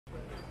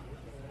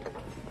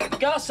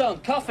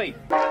Garçon, coffee.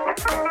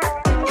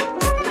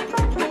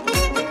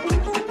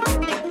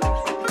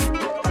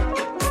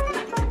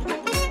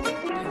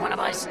 You want to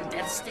buy some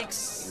death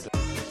sticks?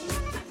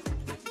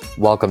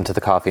 Welcome to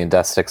the Coffee and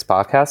Death Sticks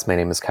podcast. My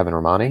name is Kevin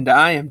Romani. And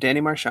I am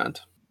Danny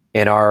Marchand.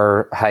 In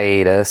our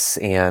hiatus,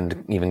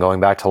 and even going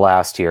back to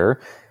last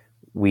year,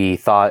 we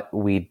thought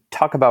we'd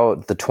talk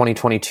about the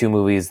 2022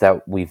 movies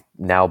that we've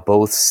now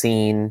both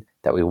seen,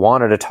 that we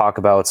wanted to talk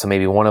about. So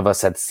maybe one of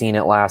us had seen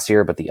it last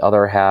year, but the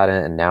other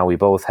hadn't, and now we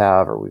both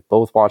have, or we've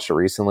both watched it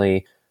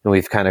recently. And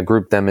we've kind of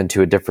grouped them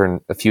into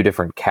a few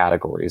different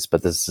categories.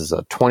 But this is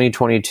a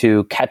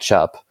 2022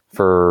 catch-up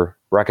for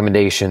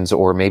recommendations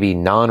or maybe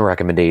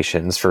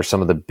non-recommendations for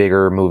some of the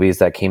bigger movies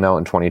that came out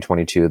in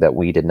 2022 that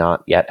we did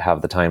not yet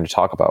have the time to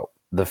talk about.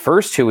 The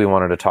first two we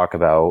wanted to talk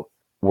about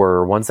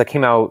were ones that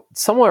came out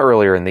somewhat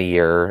earlier in the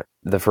year.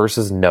 The first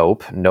is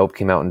Nope. Nope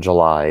came out in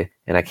July.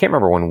 And I can't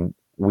remember when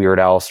Weird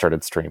Al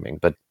started streaming,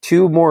 but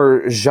two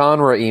more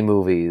genre-y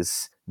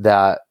movies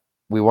that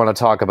we want to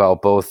talk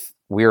about, both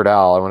Weird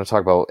Al, I want to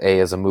talk about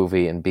A, as a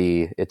movie, and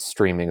B, its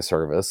streaming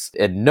service.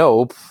 And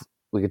Nope,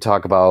 we could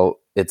talk about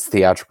its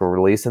theatrical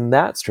release and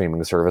that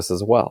streaming service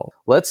as well.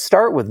 Let's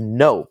start with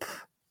Nope.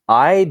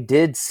 I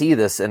did see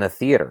this in a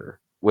theater,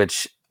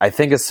 which I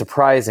think is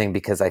surprising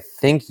because I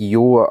think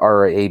you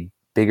are a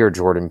bigger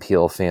Jordan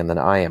Peele fan than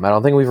I am. I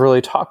don't think we've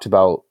really talked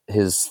about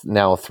his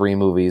now 3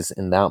 movies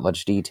in that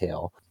much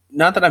detail.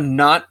 Not that I'm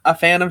not a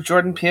fan of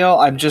Jordan Peele.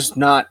 I'm just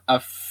not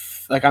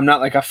I'm not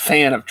like a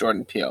fan of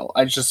Jordan Peele.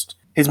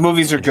 His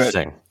movies are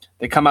good.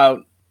 They come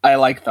out. I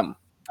like them.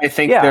 I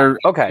think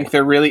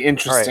they're really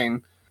interesting.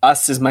 Right.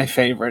 Us is my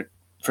favorite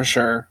for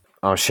sure.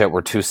 Oh shit,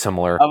 we're too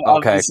similar.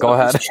 Okay, go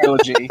ahead.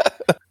 Trilogy.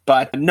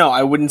 But no,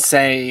 I wouldn't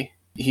say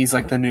he's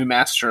like the new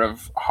master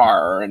of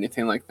horror or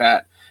anything like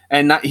that.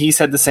 And he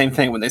said the same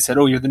thing when they said,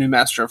 "Oh, you're the new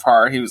master of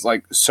horror." He was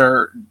like,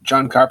 "Sir,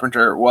 John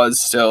Carpenter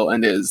was still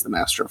and is the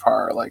master of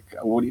horror. Like,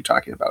 what are you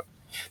talking about?"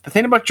 The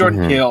thing about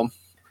Jordan Peele,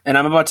 and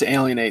I'm about to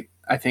alienate,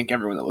 I think,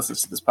 everyone that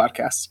listens to this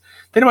podcast.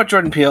 The thing about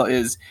Jordan Peele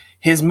is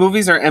his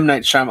movies are M.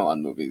 Night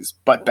Shyamalan movies,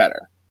 but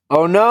better.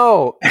 Oh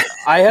no,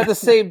 I had the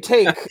same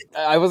take.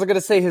 I wasn't going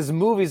to say his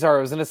movies are.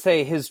 I was going to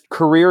say his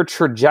career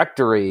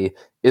trajectory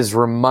is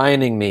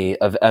reminding me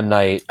of M.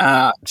 Night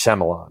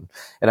Shyamalan.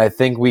 And I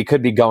think we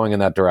could be going in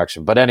that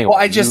direction. But anyway. Well,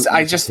 I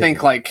just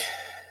think like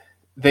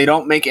they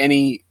don't make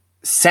any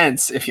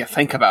sense if you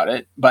think about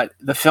it. But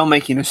the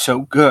filmmaking is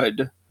so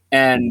good.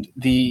 And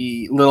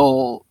the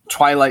little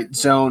Twilight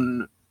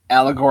Zone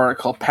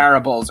allegorical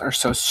parables are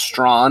so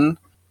strong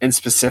and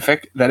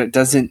specific that it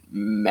doesn't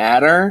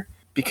matter.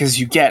 Because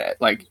you get it.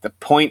 Like,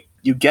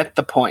 you get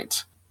the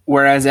point.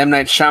 Whereas M.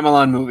 Night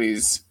Shyamalan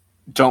movies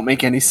don't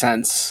make any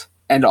sense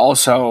and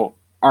also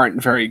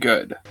aren't very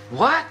good.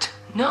 What?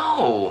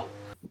 No.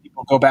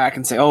 People go back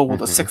and say, oh, well,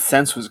 The Sixth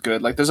Sense was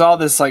good. Like, there's all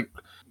this, like,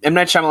 M.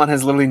 Night Shyamalan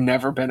has literally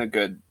never been a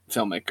good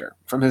filmmaker.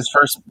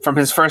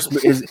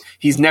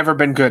 He's never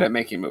been good at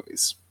making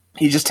movies.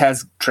 He just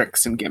has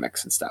tricks and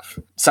gimmicks and stuff.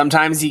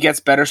 Sometimes he gets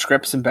better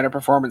scripts and better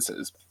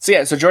performances.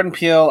 So Jordan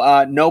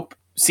Peele, Nope,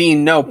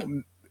 seeing Nope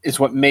is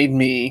what made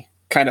me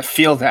kind of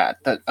feel that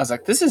I was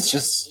like, this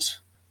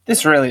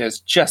really is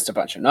just a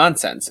bunch of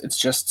nonsense. It's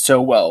just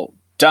so well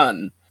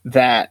done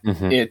that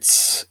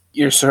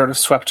you're sort of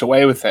swept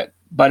away with it.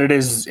 But it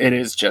is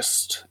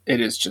just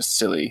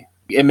silly.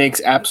 It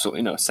makes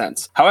absolutely no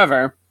sense.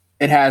 However,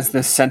 it has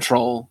this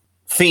central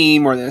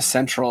theme or this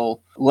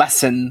central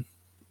lesson,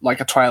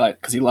 like a Twilight,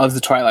 because he loves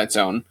the Twilight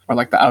Zone, or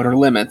like the Outer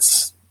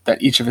Limits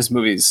that each of his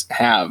movies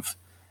have.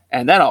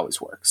 And that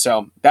always works.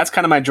 So that's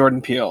kind of my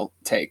Jordan Peele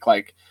take.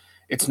 Like,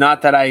 it's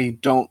not that I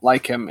don't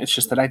like him. It's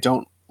just that I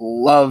don't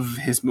love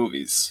his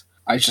movies.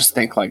 I just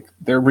think like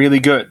they're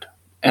really good.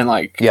 And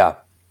like, yeah,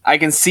 I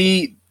can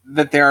see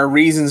that there are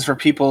reasons for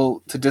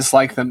people to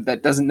dislike them.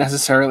 That doesn't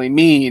necessarily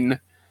mean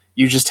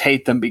you just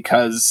hate them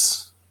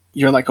because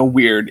you're like a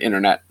weird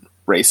internet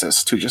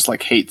racist who just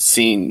like hates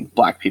seeing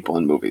black people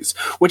in movies,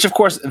 which of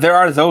course there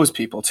are those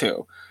people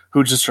too,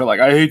 who just are like,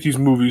 I hate these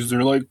movies.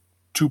 They're like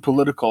too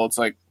political. It's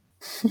like,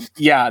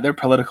 yeah, they're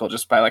political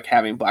just by like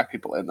having black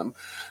people in them.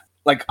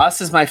 Like, Us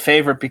is my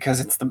favorite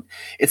because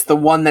it's the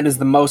one that is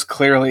the most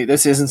clearly,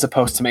 this isn't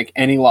supposed to make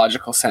any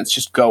logical sense.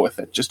 Just go with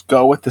it. Just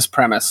go with this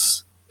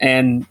premise.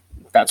 And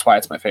that's why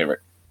it's my favorite.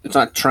 It's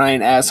not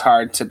trying as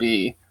hard to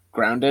be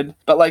grounded,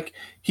 but like,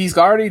 he's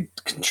already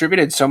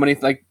contributed so many,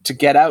 like, to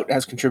Get Out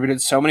has contributed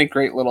so many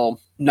great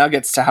little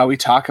nuggets to how we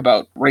talk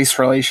about race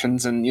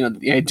relations and, you know,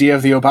 the idea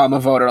of the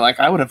Obama voter. Like,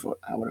 I would have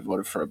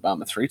voted for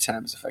Obama 3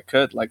 times if I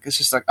could. Like, it's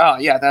just like, oh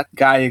yeah, that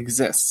guy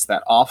exists.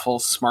 That awful,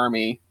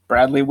 smarmy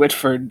Bradley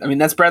Whitford. I mean,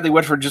 that's Bradley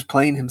Whitford just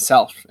playing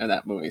himself in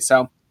that movie.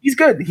 So he's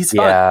good. He's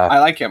fun. Yeah. I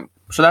like him.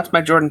 So that's my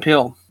Jordan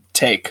Peele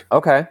take.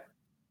 Okay.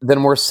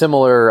 Then we're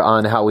similar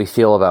on how we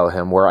feel about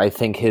him, where I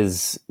think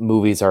his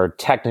movies are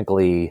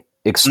technically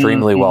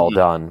extremely well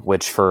done,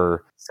 which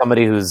for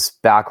somebody whose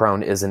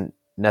background isn't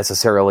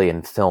necessarily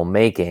in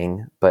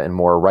filmmaking, but in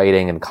more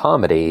writing and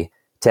comedy,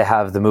 to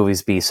have the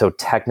movies be so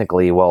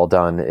technically well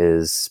done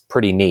is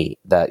pretty neat.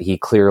 That he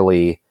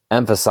clearly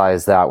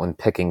emphasized that when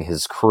picking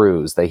his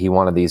crews, that he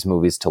wanted these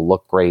movies to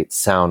look great,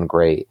 sound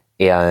great.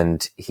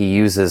 And he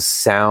uses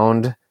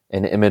sound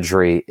and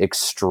imagery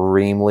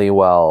extremely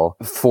well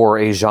for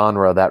a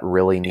genre that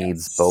really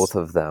needs both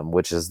of them,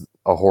 which is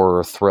a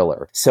horror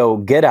thriller. So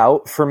Get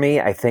Out, for me,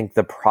 I think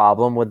the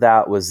problem with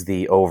that was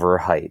the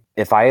overhype.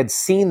 If I had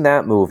seen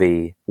that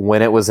movie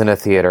when it was in a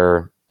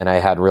theater and I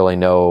had really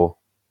no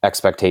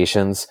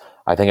expectations,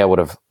 I think I would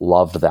have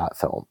loved that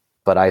film.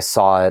 But I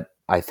saw it,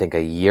 I think,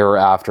 a year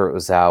after it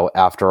was out,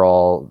 after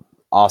all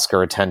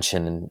Oscar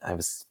attention, and I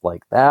was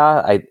like,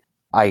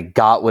 I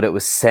got what it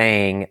was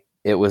saying.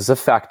 It was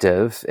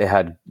effective. It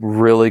had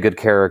really good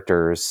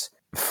characters.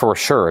 For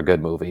sure, a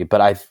good movie.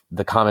 But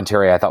the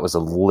commentary I thought was a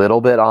little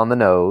bit on the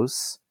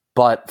nose.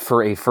 But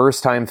for a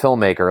first-time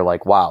filmmaker,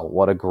 like, wow,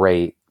 what a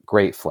great,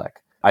 great flick.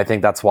 I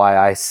think that's why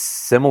I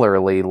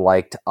similarly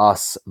liked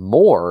Us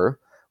more,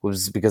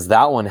 was because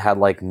that one had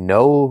like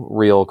no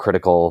real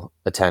critical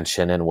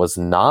attention and was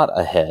not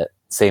a hit.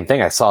 Same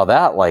thing. I saw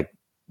that like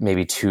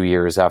maybe 2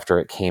 years after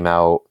it came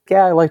out.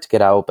 Yeah, I liked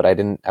Get Out, but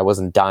I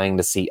wasn't dying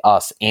to see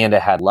Us, and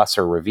it had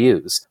lesser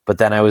reviews. But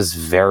then I was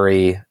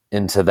very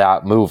into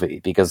that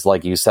movie because,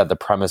 like you said, the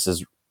premise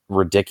is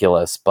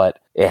ridiculous, but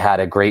it had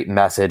a great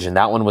message, and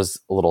that one was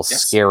a little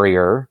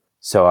scarier.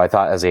 So I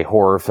thought as a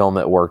horror film,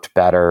 it worked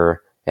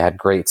better. It had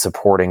great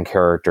supporting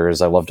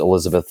characters. I loved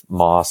Elizabeth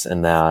Moss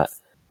in that.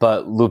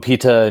 But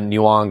Lupita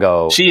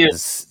Nyong'o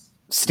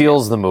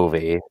steals the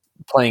movie,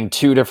 playing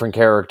two different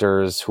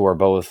characters who are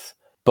both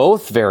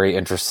very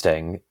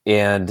interesting.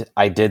 And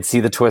I did see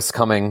the twist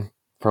coming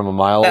from a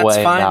mile away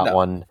in that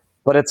one.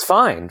 But it's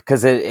fine,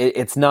 because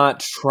it's not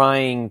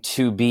trying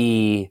to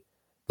be...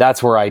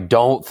 That's where I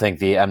don't think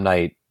the M.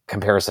 Night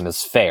comparison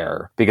is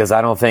fair, because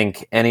I don't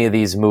think any of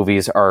these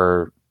movies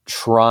are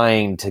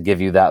trying to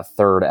give you that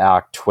third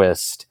act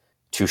twist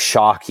to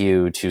shock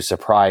you, to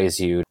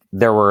surprise you.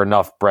 There were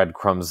enough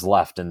breadcrumbs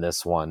left in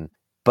this one,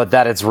 but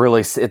that it's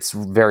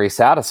very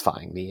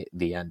satisfying,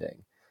 the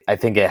ending. I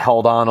think it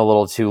held on a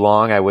little too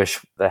long. I wish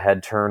the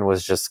head turn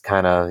was just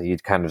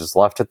you'd kind of just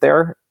left it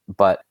there,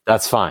 but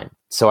that's fine.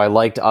 So I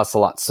liked Us a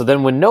lot. So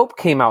then when Nope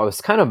came out, I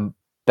was kind of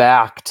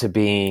back to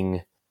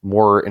being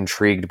more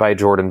intrigued by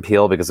Jordan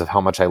Peele because of how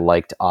much I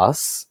liked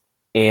Us.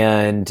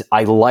 And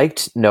I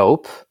liked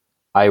Nope.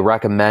 I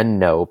recommend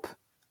Nope.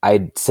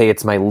 I'd say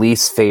it's my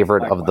least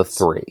favorite of the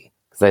three,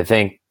 because I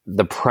think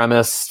the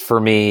premise for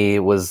me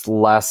was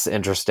less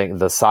interesting.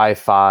 The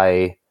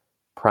sci-fi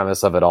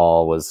premise of it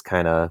all was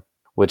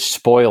which,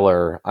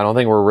 spoiler, I don't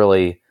think we're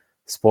really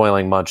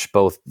spoiling much.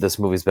 Both this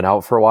movie's been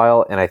out for a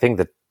while, and I think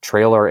the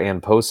trailer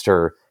and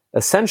poster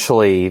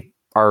essentially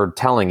are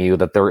telling you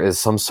that there is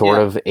some sort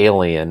of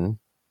alien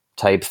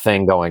type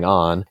thing going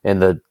on.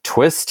 And the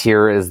twist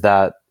here is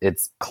that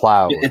it's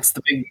Cloud.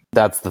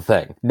 That's the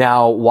thing.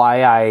 Now,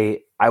 why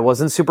I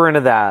wasn't super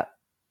into that,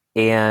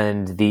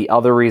 and the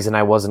other reason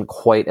I wasn't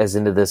quite as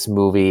into this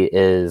movie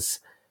is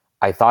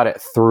I thought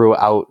it threw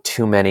out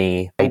too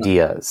many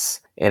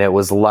ideas, and it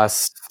was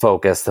less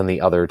focused than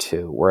the other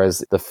two.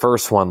 Whereas the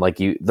first one,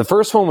 the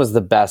first one was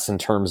the best in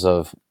terms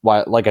of,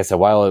 like I said,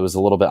 while it was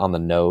a little bit on the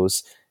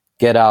nose,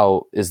 Get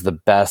Out is the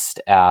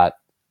best at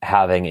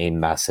having a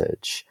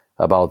message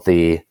about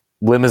the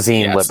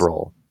limousine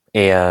liberal,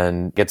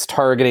 and it's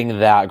targeting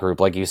that group.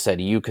 Like you said,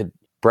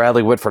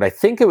 Bradley Whitford, I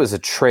think it was a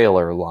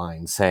trailer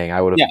line saying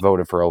I would have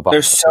voted for Obama.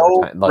 They're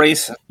so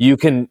racist.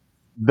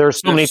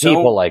 There's so many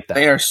people like that.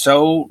 They are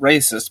so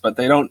racist, but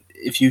they don't...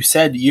 If you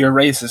said you're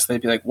racist,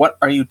 they'd be like, what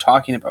are you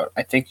talking about?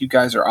 I think you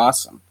guys are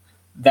awesome.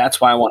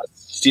 That's why I want to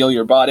steal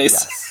your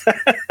bodies.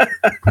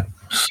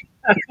 Yes.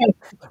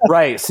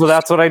 Right. So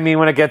that's what I mean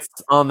when it gets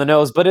on the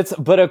nose. But it's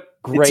a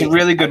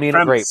really good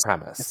premise. A great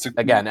premise.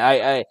 Again,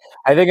 I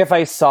think if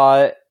I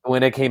saw it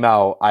when it came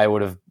out, I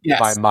would have...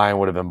 My mind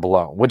would have been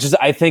blown. Which is,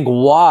 I think,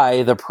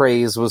 why the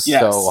praise was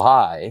so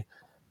high.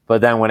 But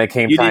then when it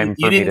came time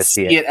for me to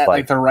see it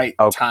at the right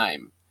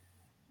time.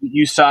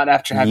 You saw it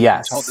after having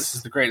been told this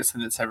is the greatest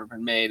thing that's ever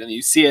been made, and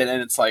you see it,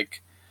 and it's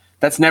like,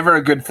 that's never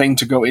a good thing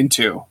to go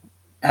into,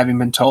 having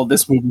been told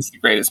this movie's the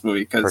greatest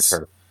movie,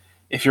 because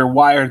if you're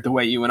wired the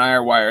way you and I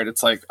are wired,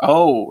 it's like,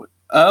 oh,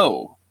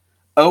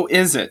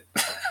 is it?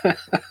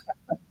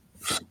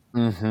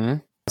 Mm-hmm.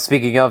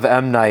 Speaking of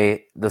M.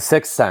 Night, The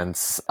Sixth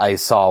Sense, I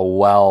saw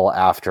well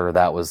after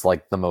that was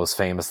like the most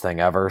famous thing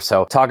ever.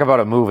 So talk about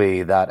a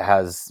movie that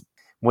has...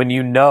 When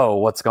you know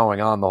what's going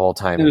on the whole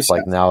time, it's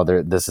like, now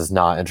this is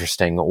not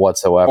interesting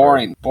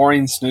whatsoever.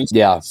 Boring snooze.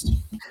 Yeah.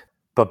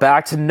 But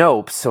back to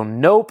Nope. So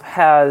Nope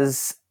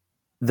has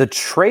the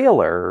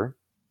trailer.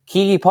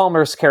 Keke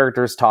Palmer's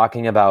character is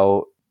talking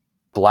about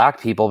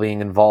Black people being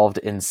involved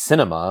in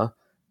cinema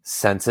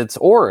since its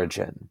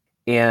origin.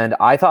 And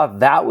I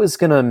thought that was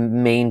going to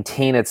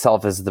maintain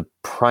itself as the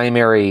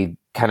primary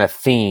kind of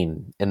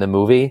theme in the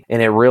movie.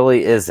 And it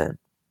really isn't.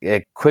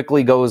 It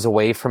quickly goes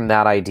away from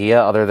that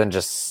idea other than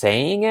just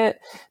saying it.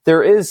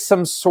 There is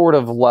some sort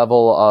of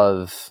level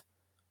of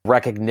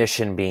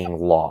recognition being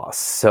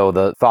lost. So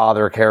the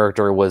father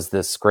character was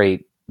this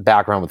great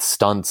background with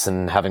stunts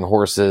and having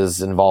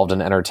horses involved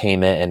in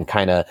entertainment and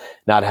kind of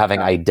not having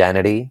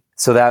identity.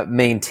 So that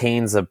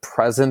maintains a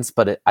presence,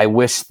 but I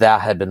wish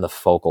that had been the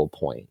focal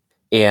point.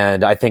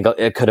 And I think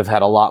it could have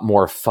had a lot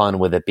more fun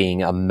with it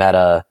being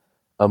a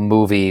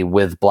movie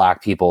with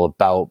Black people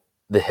about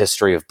the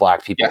history of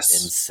Black people in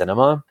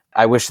cinema.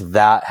 I wish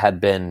that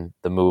had been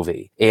the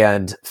movie.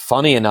 And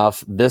funny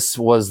enough, this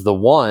was the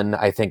one,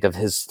 I think, of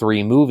his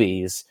 3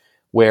 movies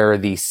where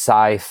the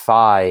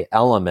sci-fi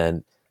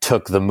element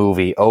took the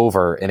movie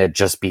over and it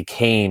just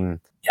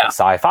became a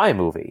sci-fi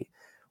movie.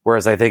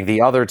 Whereas I think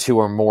the other 2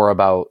 are more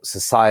about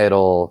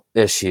societal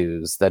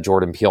issues that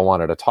Jordan Peele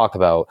wanted to talk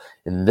about.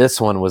 And this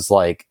one was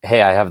like,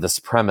 hey, I have this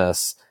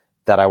premise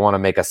that I want to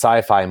make a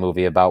sci-fi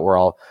movie about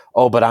where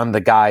but I'm the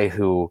guy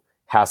who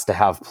has to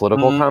have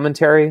political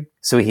commentary.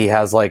 So he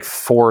has like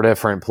 4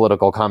 different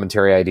political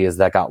commentary ideas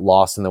that got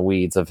lost in the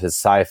weeds of his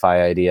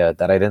sci-fi idea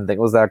that I didn't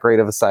think was that great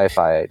of a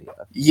sci-fi idea.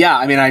 Yeah,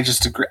 I mean, I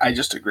just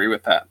agree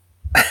with that.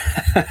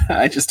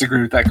 I just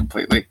agree with that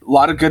completely. A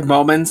lot of good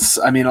moments.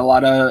 I mean,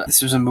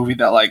 this was a movie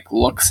that like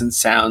looks and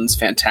sounds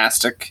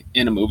fantastic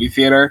in a movie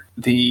theater.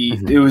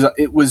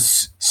 It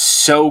was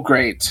so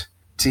great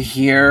to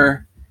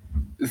hear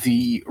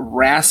the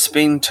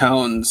rasping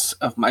tones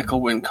of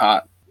Michael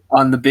Wincott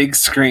on the big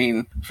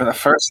screen for the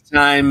first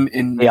time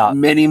in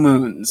many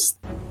moons.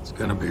 It's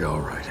gonna be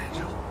all right,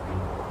 Angel.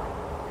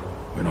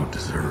 We don't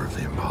deserve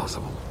the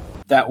impossible.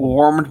 That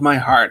warmed my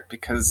heart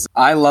because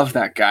I love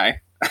that guy.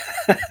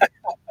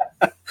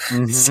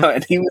 So,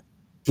 and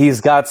he's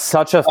got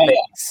such a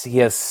face. He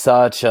has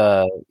such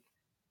a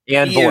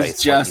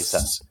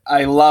voice.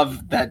 I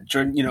love that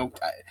Jordan.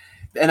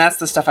 And that's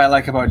the stuff I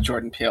like about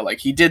Jordan Peele. Like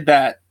he did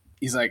that.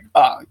 He's like,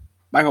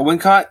 Michael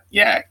Wincott,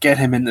 get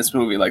him in this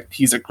movie. Like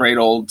he's a great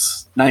old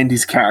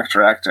 '90s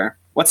character actor.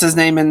 What's his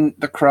name in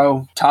The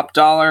Crow? Top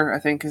Dollar, I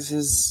think is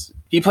his.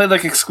 He played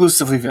like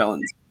exclusively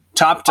villains.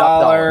 Top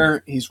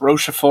Dollar. He's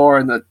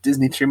Rochefort in the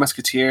Disney Three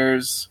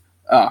Musketeers.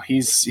 Oh,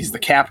 he's the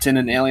captain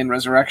in Alien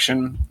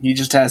Resurrection. He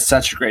just has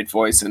such a great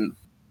voice, and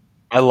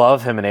I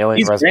love him in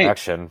Alien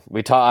Resurrection.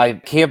 I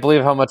can't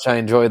believe how much I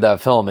enjoyed that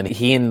film, and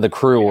he and the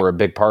crew were a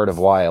big part of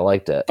why I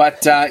liked it.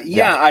 But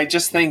I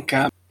just think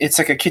it's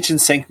like a kitchen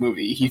sink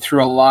movie. He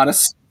threw a lot of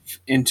stuff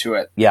into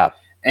it. Yeah,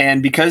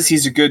 and because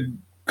he's a good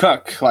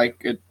cook,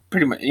 like it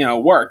pretty much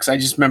works. I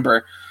just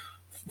remember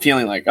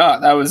feeling like,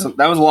 that was a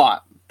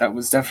lot. That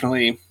was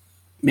definitely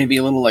maybe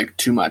a little like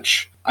too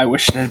much. I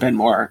wish it had been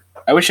more.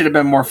 I wish it had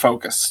been more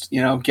focused.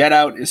 Get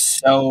Out is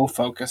so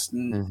focused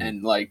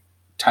and like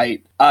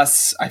tight.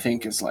 Us, I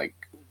think, is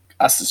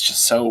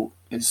just so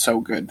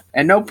good.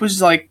 And Nope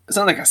was like, it's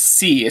not like a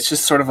C. It's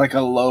just sort of like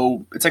a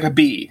low. It's like a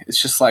B. It's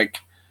just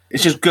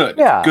good.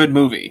 Yeah. Good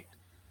movie.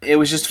 It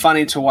was just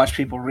funny to watch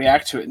people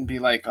react to it and be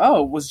like,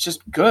 oh, it was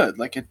just good.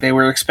 Like they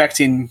were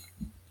expecting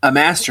a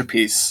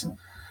masterpiece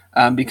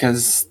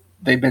because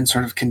they've been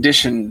sort of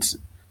conditioned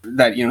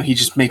that he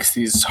just makes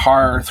these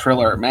horror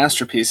thriller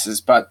masterpieces,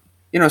 but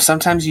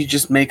sometimes you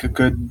just make a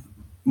good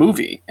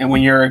movie. And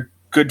when you're a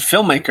good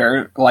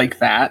filmmaker like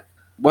that,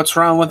 what's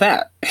wrong with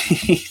that?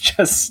 He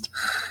just,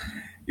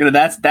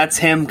 that's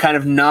him kind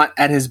of not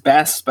at his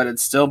best, but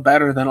it's still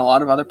better than a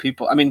lot of other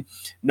people. I mean,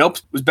 Nope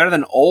was better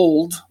than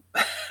Old.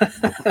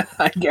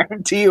 I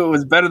guarantee you it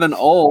was better than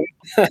Old.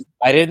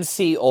 I didn't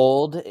see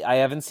Old. I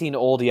haven't seen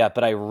Old yet,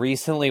 but I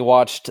recently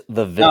watched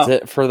The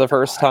Visit for the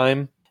first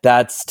time.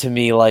 That's to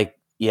me like,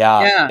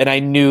 yeah. And I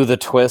knew the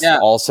twist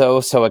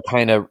also, so it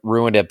kind of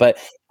ruined it. But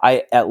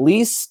at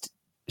least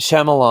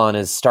Shyamalan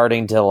is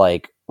starting to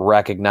like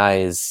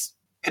recognize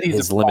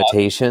his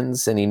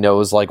limitations, and he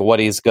knows like what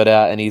he's good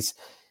at. And he's,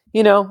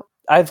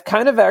 I've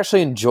kind of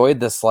actually enjoyed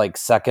this like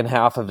second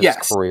half of his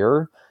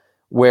career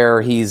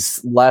where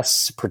he's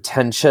less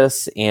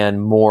pretentious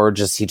and more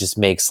he just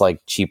makes like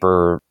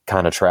cheaper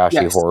kind of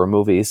trashy horror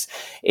movies.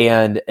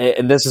 And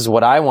this is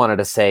what I wanted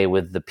to say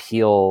with the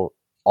Peele.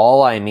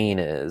 All I mean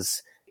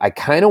is, I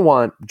kind of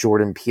want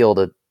Jordan Peele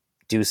to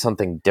do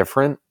something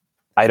different.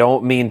 I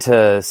don't mean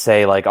to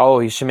say like, oh,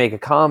 he should make a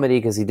comedy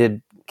because he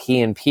did Key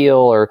and Peele,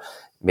 or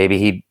maybe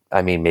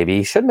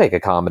he should make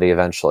a comedy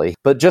eventually,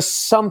 but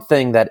just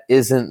something that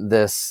isn't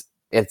this.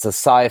 It's a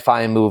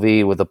sci-fi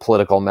movie with a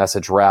political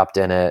message wrapped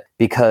in it,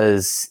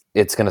 because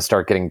it's going to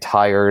start getting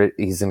tired.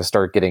 He's going to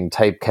start getting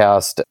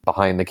typecast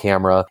behind the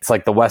camera. It's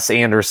like the Wes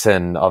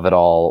Anderson of it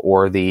all,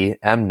 or the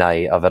M.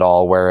 Night of it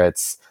all, where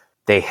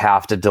they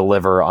have to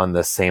deliver on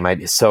the same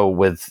idea. So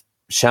with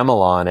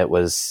Shyamalan, it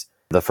was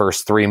the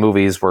first 3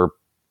 movies were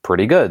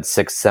pretty good.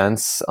 Sixth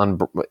Sense,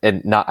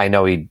 I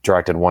know he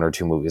directed 1 or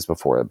 2 movies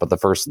before it, but the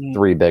first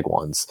 3 big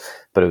ones.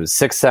 But it was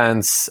Sixth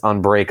Sense,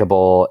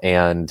 Unbreakable,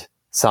 and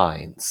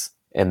Signs.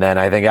 And then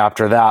I think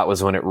after that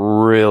was when it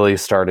really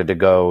started to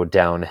go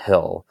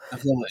downhill.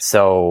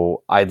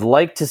 So I'd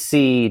like to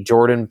see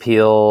Jordan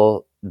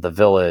Peele, The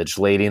Village,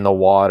 Lady in the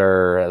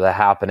Water, The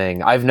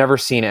Happening. I've never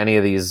seen any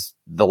of these,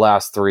 the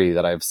last 3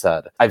 that I've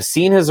said. I've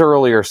seen his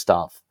earlier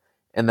stuff,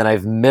 and then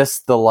I've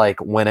missed the like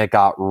when it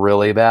got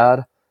really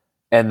bad.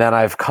 And then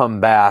I've come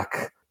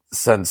back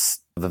since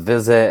The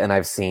Visit, and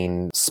I've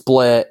seen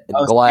Split and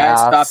I Glass.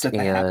 stopped at the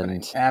and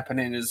Happening.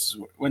 Happening is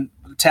when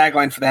the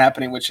tagline for The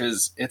Happening, which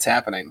is "It's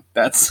happening."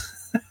 That's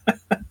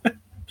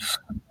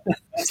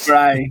that's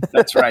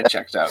where I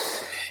checked out.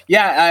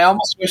 Yeah, I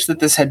almost wish that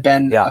this had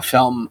been a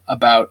film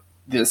about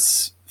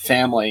this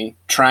family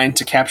trying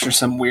to capture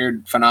some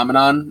weird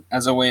phenomenon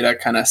as a way to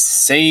kind of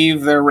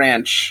save their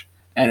ranch,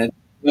 and it's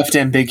left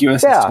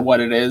ambiguous as to what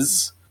it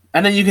is.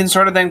 And then you can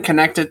sort of then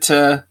connect it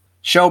to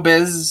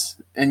showbiz,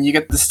 and you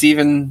get the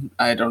Stephen.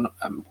 I don't know.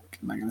 Am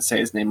I going to say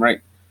his name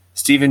right?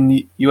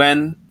 Stephen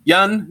Yun.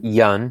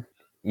 It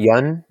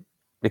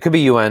could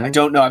be Yun. I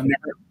don't know.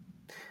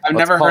 I've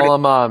never heard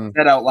it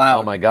said out loud.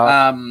 Oh my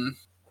god.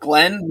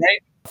 Glenn, right?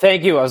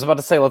 Thank you. I was about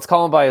to say, let's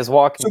call him by his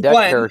Walking Dead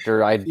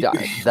character.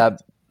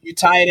 You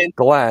tie it in,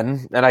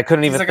 Glenn, and I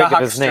couldn't even think of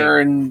his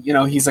name.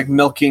 And he's like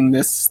milking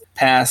this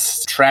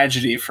past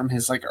tragedy from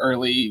his like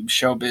early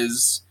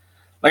showbiz.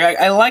 Like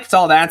I liked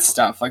all that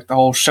stuff, like the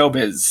whole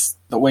showbiz,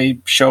 the way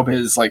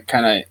showbiz like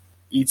kind of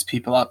eats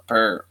people up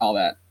or all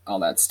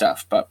that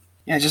stuff. But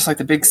yeah, just like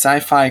the big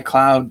sci-fi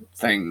cloud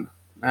thing.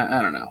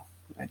 I don't know.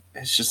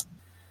 It's just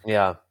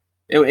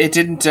It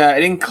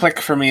didn't click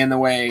for me in the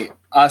way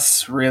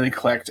Us really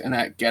clicked and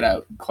that Get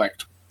Out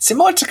clicked.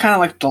 Similar to kind of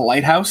like The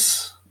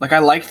Lighthouse. Like I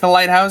liked The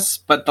Lighthouse,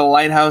 but The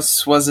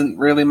Lighthouse wasn't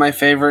really my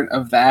favorite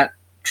of that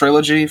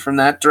trilogy from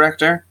that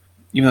director.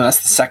 Even though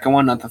that's the second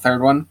one, not the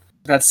third one.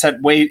 That's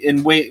set way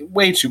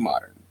too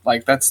modern.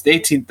 Like that's the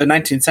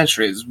 19th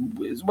century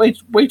is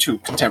way too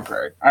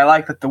contemporary. I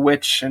like that The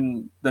Witch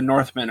and The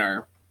Northman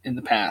are in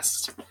the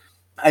past.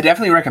 I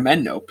definitely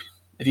recommend Nope.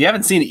 If you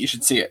haven't seen it, you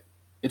should see it.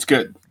 It's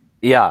good.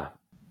 Yeah.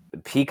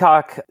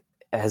 Peacock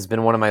has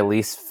been one of my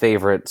least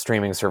favorite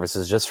streaming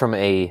services just from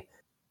a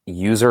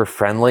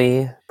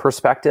user-friendly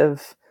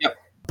perspective. Yep.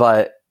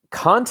 But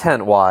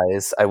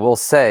content-wise, I will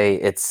say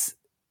it's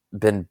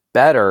been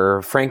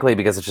better, frankly,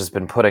 because it's just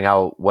been putting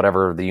out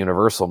whatever the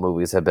Universal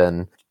movies have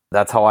been.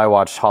 That's how I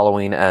watched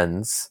Halloween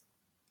Ends.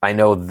 I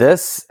know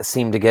this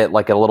seemed to get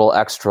like a little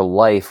extra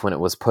life when it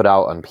was put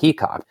out on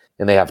Peacock.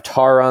 And they have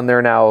Tar on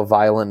there now,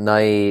 Violent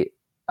Night.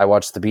 I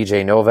watched the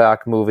BJ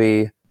Novak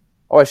movie.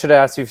 Oh, I should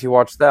have asked you if you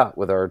watched that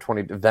with our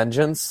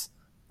Vengeance.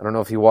 I don't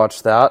know if you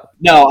watched that.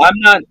 No,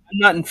 I'm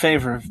not in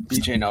favor of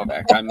BJ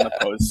Novak. I'm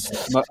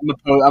opposed.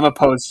 I'm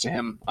opposed to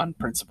him on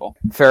principle.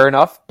 Fair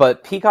enough,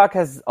 but Peacock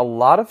has a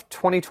lot of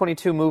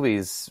 2022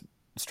 movies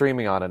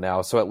streaming on it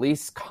now, so at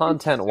least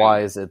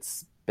content-wise,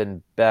 it's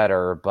been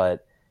better.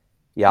 But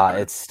yeah,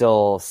 it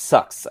still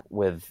sucks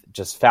with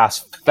just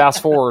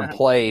fast forward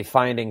play,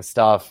 finding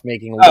stuff,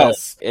 making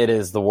lists. It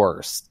is the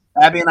worst.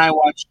 Abby and I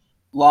watched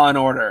Law and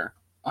Order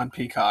on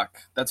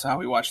Peacock. That's how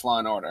we watch Law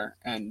and Order.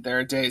 And there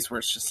are days where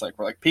it's just like,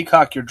 we're like,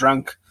 Peacock, you're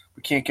drunk.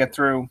 We can't get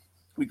through.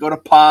 We go to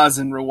pause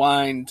and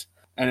rewind.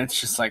 And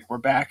it's just like, we're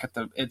back at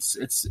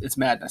it's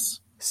madness.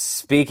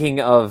 Speaking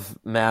of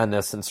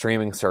madness and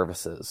streaming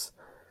services,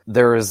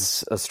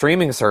 there's a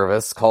streaming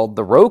service called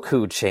the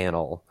Roku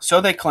Channel.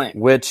 So they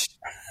claim.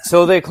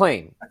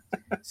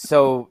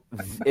 So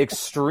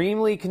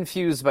extremely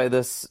confused by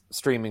this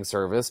streaming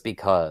service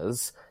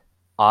because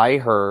I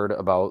heard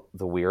about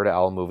the Weird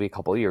Al movie a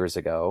couple of years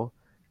ago.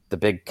 The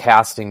big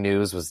casting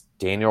news was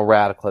Daniel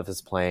Radcliffe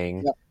is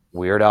playing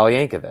Weird Al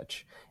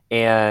Yankovic.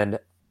 And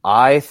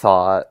I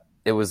thought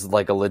it was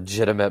like a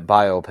legitimate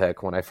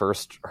biopic when I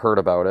first heard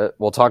about it.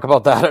 We'll talk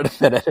about that in a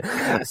minute.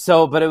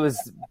 But it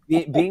was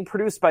being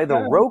produced by the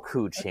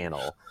Roku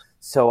Channel.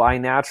 So I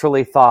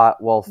naturally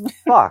thought, well,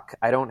 fuck,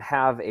 I don't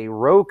have a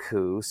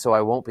Roku, so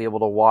I won't be able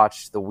to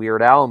watch the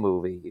Weird Al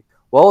movie.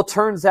 Well, it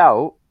turns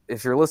out,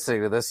 if you're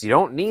listening to this, you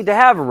don't need to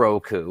have a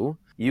Roku.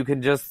 You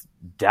can just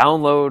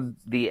download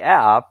the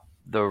app,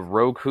 the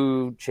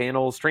Roku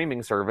Channel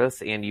streaming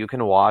service, and you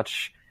can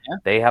watch. Yeah.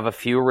 They have a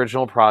few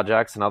original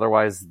projects, and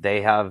otherwise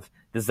they have...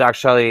 This is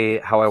actually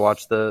how I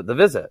watched The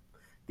Visit.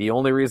 The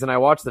only reason I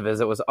watched The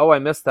Visit was, I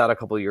missed that a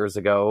couple years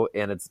ago,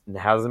 and it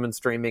hasn't been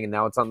streaming, and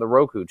now it's on the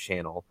Roku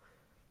Channel.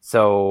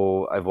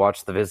 So I've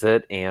watched The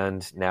Visit,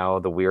 and now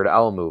the Weird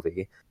Al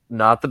movie.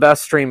 Not the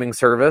best streaming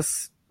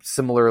service.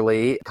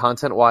 Similarly,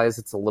 content-wise,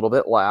 it's a little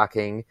bit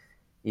lacking.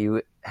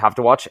 You have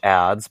to watch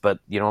ads, but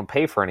you don't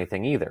pay for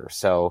anything either.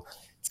 So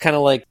it's kind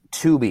of like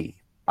Tubi.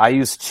 I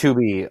use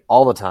Tubi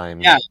all the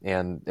time,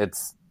 and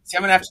it's... See,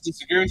 I'm gonna have to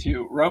disagree with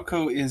you.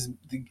 Roku is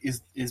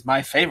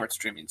my favorite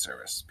streaming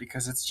service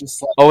because it's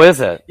just like... Oh, is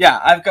it?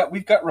 Yeah,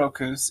 we've got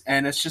Rokus,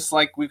 and it's just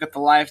like we've got the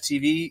live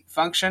TV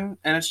function,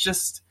 and it's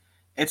just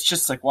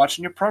like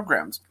watching your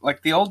programs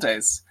like the old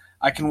days.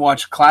 I can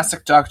watch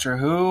classic Doctor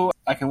Who.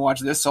 I can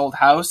watch This Old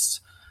House.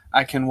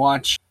 I can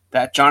watch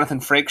that Jonathan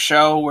Frakes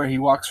show where he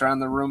walks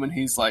around the room and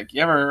he's like,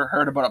 you ever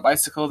heard about a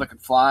bicycle that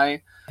could fly?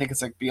 I think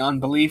it's like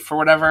Beyond Belief or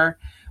whatever.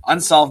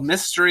 Unsolved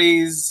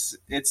Mysteries.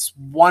 It's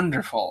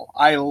wonderful.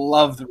 I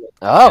love the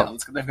channel.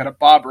 They've got a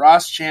Bob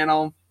Ross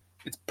channel.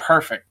 It's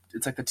perfect.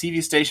 It's like the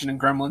TV station in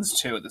Gremlins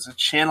 2. There's a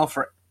channel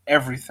for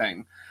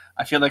everything.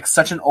 I feel like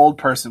such an old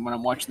person when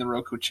I'm watching the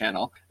Roku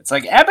channel. It's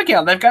like,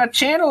 Abigail, they've got a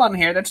channel on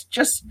here that's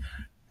just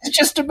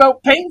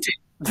about painting.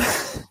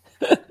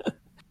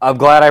 I'm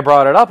glad I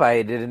brought it up.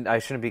 I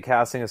shouldn't be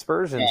casting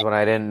aspersions when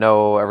I didn't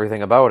know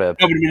everything about it. No,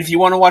 but I mean, if you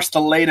want to watch the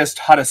latest,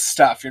 hottest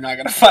stuff, you're not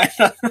going to find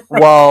that.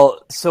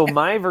 Well, so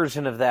my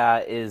version of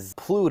that is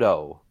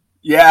Pluto.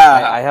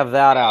 Yeah. I have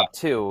that app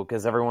too,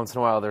 because every once in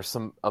a while there's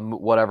some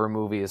whatever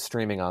movie is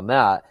streaming on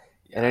that.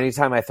 And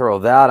anytime I throw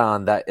that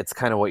on, that it's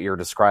kind of what you're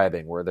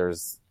describing, where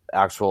there's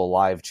actual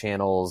live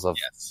channels of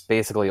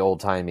basically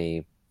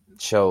old-timey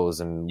shows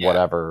and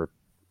whatever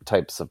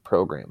types of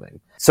programming.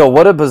 So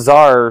what a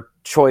bizarre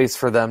choice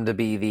for them to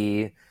be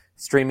the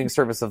streaming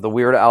service of the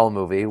Weird Al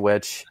movie,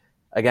 which,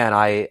 again,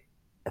 I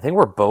think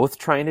we're both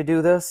trying to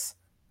do this.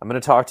 I'm going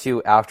to talk to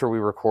you after we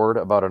record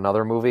about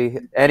another movie.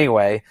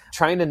 Anyway,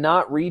 trying to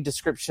not read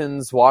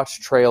descriptions,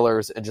 watch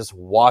trailers, and just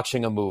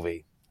watching a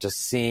movie. Just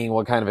seeing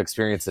what kind of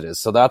experience it is.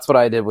 So that's what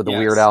I did with the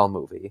Weird Al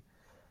movie.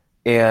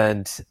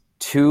 And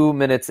 2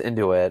 minutes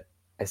into it,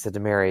 I said to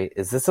Mary,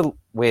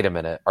 wait a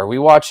minute, are we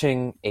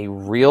watching a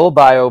real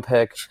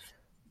biopic,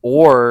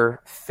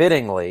 or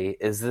fittingly,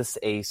 is this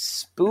a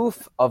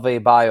spoof of a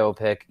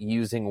biopic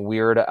using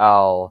Weird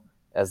Al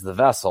as the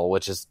vessel,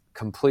 which is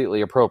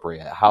completely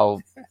appropriate. How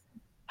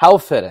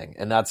fitting.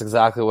 And that's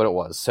exactly what it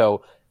was.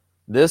 So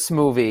this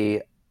movie,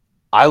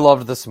 I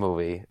loved this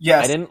movie.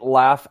 Yes. I didn't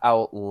laugh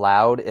out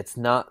loud. It's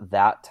not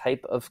that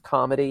type of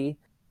comedy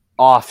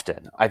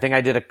often. I think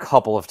I did a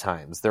couple of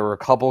times. There were a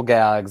couple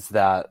gags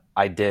that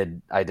I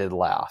did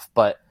laugh,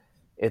 but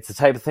it's the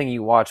type of thing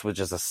you watch with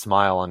just a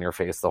smile on your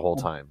face the whole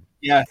time.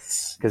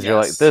 Yes. Because you're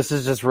like, this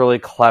is just really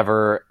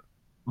clever,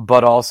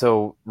 but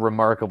also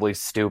remarkably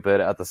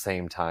stupid at the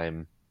same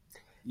time.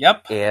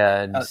 Yep.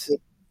 And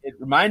it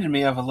reminded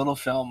me of a little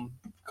film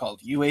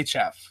called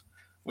UHF,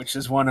 which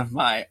is one of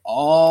my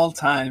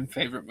all-time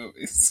favorite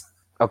movies.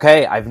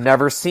 Okay, I've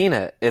never seen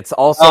it. It's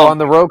also on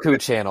the Roku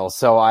Channel,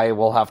 so I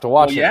will have to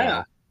watch it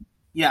now.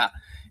 Yeah.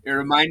 It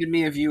reminded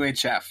me of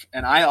UHF,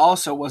 and I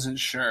also wasn't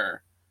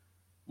sure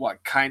what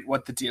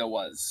the deal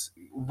was.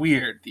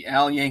 Weird, the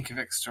Al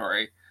Yankovic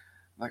story.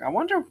 Like, I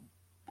wonder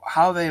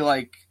how they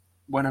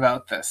went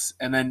about this.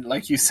 And then,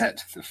 like you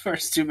said, the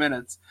first 2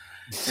 minutes,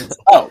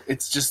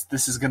 it's just,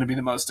 this is going to be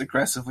the most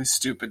aggressively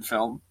stupid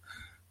film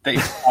they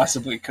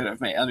possibly could have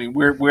made. I mean,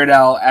 Weird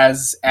Al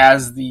as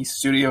the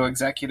studio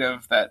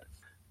executive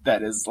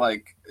that is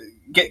like,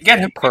 get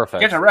him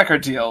perfect, get a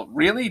record deal.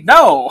 Really?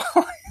 No.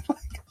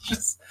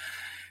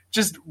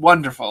 just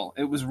wonderful.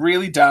 It was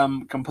really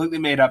dumb, completely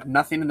made up.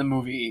 Nothing in the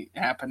movie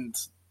happened.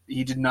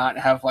 He did not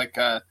have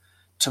a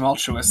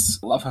tumultuous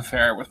love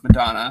affair with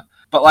Madonna,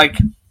 but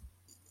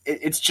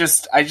it's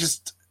just, I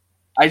just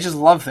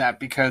love that,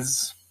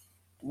 because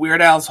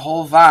Weird Al's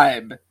whole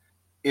vibe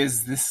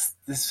is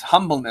this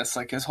humbleness.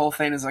 Like, his whole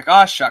thing is like,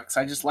 oh shucks,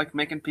 I just like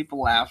making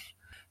people laugh.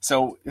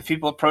 So if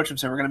people approach him and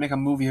say, we're going to make a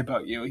movie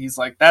about you, he's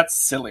like, that's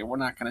silly. We're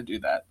not going to do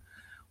that.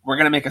 We're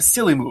going to make a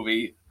silly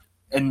movie,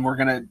 and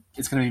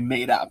it's going to be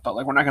made up, but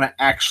we're not going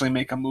to actually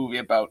make a movie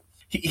about.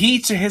 He,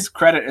 to his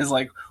credit, is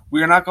like,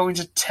 we're not going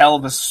to tell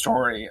the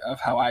story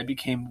of how I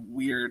became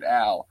Weird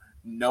Al.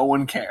 No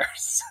one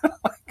cares.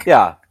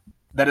 Yeah.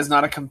 That is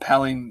not a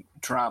compelling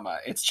drama.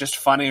 It's just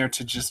funnier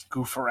to just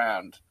goof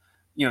around.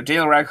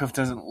 Daniel Radcliffe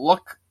doesn't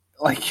look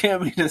like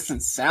him. He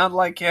doesn't sound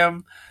like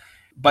him.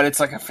 But it's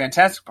a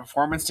fantastic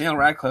performance. Daniel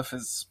Radcliffe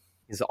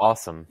he's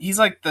awesome. He's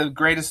the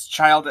greatest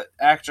child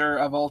actor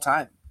of all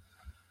time.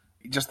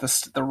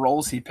 Just the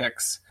roles he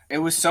picks. It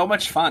was so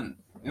much fun.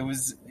 It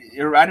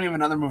reminded me of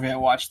another movie I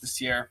watched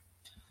this year,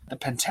 The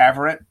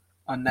Pentaverate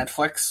on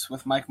Netflix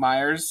with Mike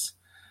Myers.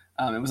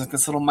 It was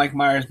this little Mike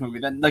Myers movie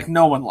that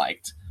no one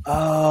liked.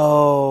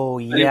 Oh,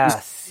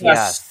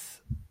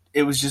 yes.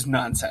 It was just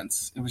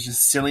nonsense. It was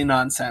just silly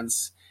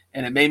nonsense.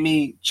 And it made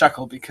me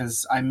chuckle,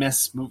 because I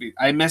miss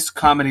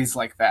comedies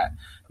like that.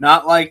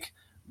 Not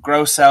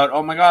gross out,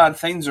 oh my god,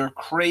 things are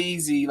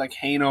crazy,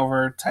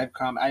 hangover type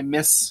comedy. I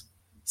miss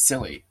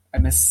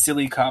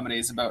silly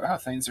comedies about how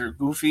things are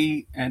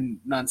goofy and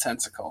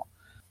nonsensical.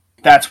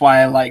 That's why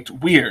I liked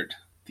Weird,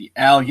 the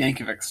Al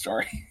Yankovic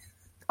story.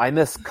 I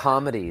miss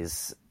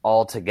comedies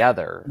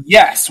altogether.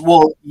 Yes,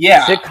 well,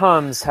 yeah.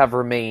 Sitcoms have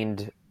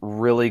remained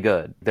really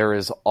good. There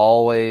is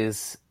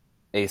always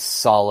a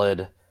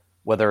solid,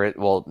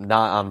 not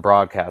on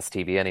broadcast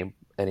TV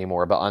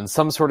anymore, but on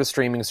some sort of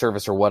streaming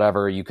service or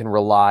whatever, you can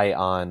rely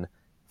on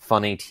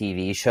funny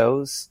TV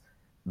shows.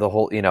 The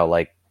whole,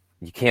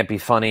 you can't be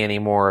funny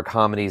anymore,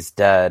 comedy's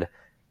dead.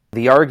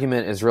 The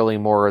argument is really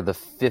more the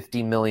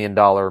 $50 million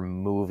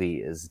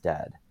movie is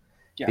dead.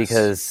 Yes.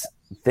 Because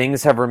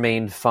things have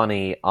remained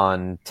funny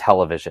on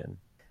television,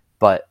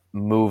 but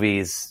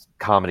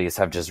comedies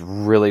have just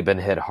really been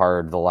hit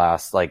hard the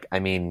last,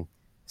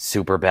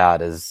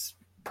 Superbad is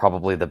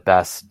probably the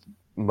best,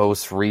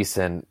 most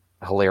recent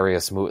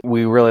hilarious movie.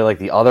 We really like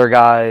The Other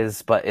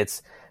Guys, but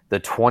it's the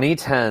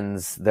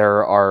 2010s.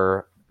 There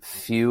are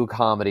few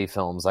comedy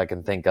films I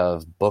can think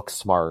of,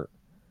 Booksmart,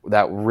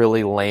 that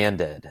really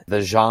landed.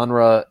 The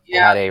genre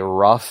had a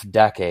rough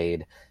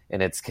decade,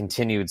 and it's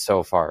continued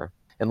so far.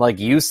 And like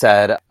you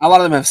said, a lot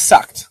of them have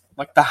sucked.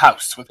 Like The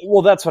House.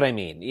 Well, that's what I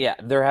mean. Yeah,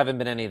 there haven't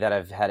been any that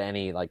have had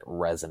any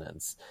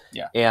resonance.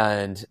 Yeah.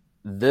 And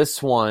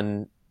this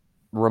one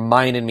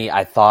reminded me,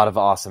 I thought of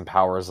Austin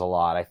Powers a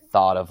lot. I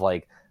thought of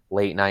like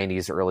late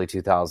 90s, early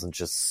 2000s,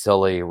 just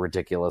silly,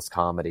 ridiculous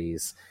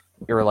comedies.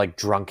 Or like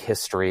Drunk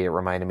History. It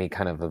reminded me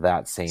kind of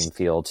that same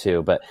feel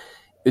too. But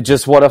it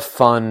just, what a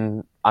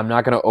fun, I'm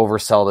not going to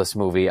oversell this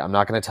movie. I'm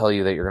not going to tell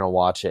you that you're going to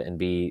watch it and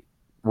be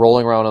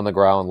rolling around on the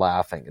ground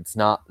laughing. It's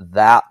not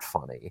that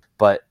funny,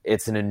 but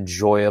it's an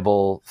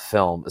enjoyable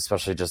film,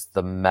 especially just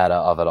the meta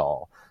of it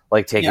all.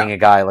 Like taking a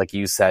guy, like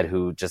you said,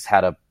 who just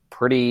had a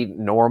pretty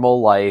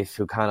normal life,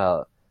 who kind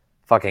of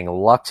fucking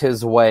lucked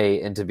his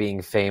way into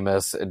being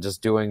famous and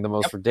just doing the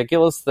most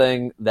ridiculous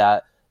thing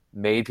that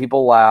made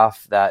people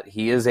laugh, that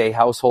he is a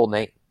household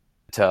name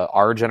to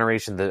our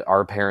generation,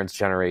 our parents'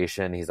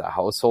 generation. He's a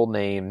household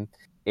name.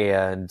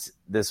 And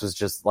this was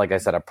just, like I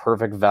said, a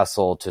perfect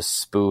vessel to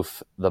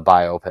spoof the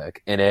biopic.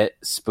 And it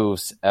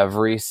spoofs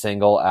every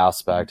single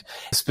aspect,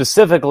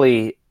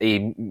 specifically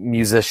a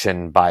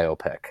musician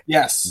biopic.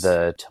 Yes.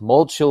 The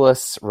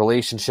tumultuous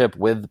relationship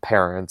with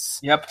parents,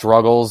 Yep.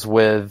 struggles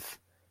with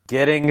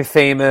getting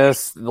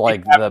famous,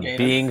 like the Navigated.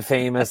 being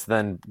famous,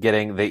 then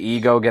getting the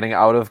ego getting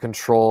out of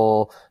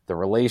control, the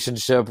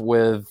relationship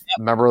with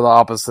a member of the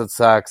opposite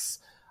sex.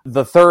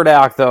 The third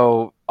act,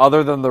 though,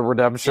 other than the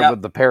redemption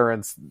with the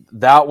parents,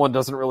 that one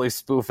doesn't really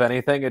spoof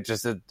anything. It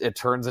just it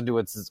turns into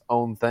its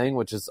own thing,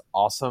 which is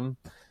awesome.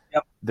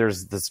 Yep.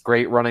 There's this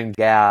great running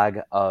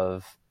gag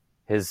of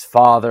his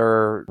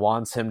father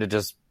wants him to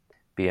just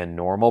be a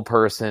normal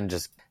person,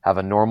 just have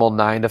a normal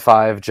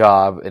 9-to-5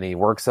 job, and he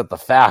works at the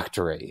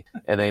factory.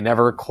 And they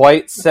never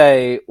quite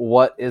say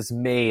what is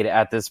made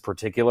at this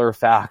particular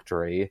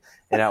factory.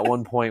 And at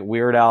one point,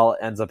 Weird Al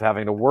ends up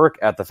having to work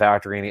at the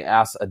factory, and he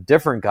asks a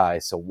different guy,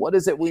 so what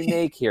is it we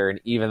make here?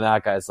 And even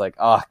that guy's like,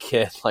 oh,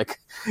 kid,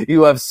 like,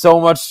 you have so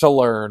much to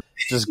learn.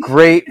 Just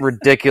great,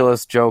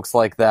 ridiculous jokes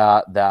like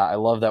that I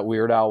love that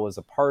Weird Al was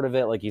a part of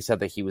it. Like you said,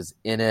 that he was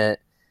in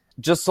it.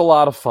 Just a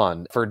lot of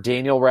fun. For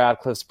Daniel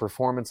Radcliffe's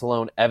performance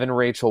alone, Evan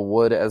Rachel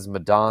Wood as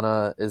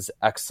Madonna is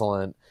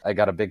excellent. I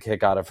got a big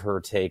kick out of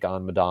her take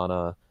on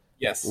Madonna.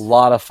 Yes. A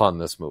lot of fun,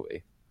 this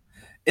movie.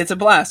 It's a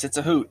blast. It's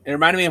a hoot. It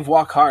reminded me of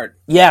Walk Hard.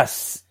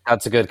 Yes,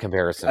 that's a good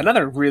comparison.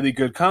 Another really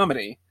good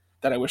comedy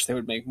that I wish they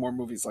would make more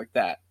movies like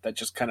that. That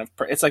just kind of,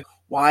 it's like,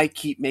 why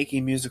keep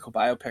making musical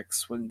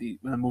biopics when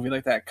a movie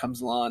like that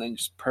comes along and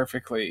just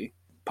perfectly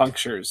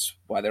punctures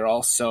why they're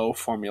all so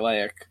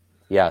formulaic.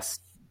 Yes.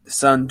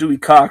 Son Dewey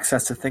Cox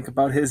has to think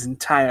about his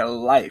entire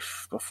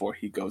life before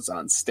he goes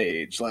on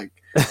stage. Like,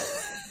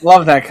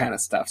 love that kind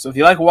of stuff. So if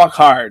you like Walk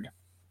Hard,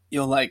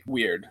 you'll like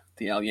Weird,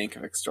 the Al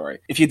Yankovic Story.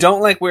 If you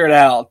don't like Weird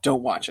Al,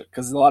 don't watch it,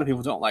 because a lot of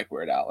people don't like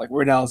Weird Al. Like,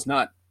 Weird Al is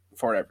not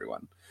for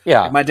everyone.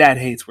 Yeah. Like, my dad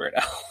hates Weird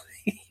Al.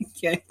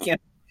 he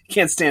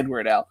can't stand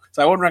Weird Al,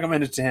 so I wouldn't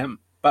recommend it to him.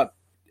 But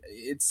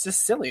it's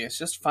just silly. It's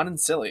just fun and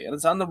silly, and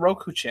it's on the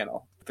Roku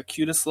Channel. The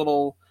cutest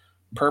little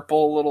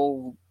purple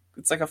little.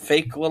 It's like a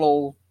fake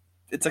little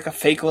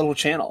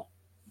channel.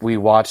 We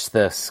watched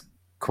this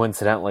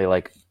coincidentally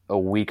like a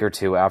week or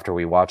two after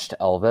we watched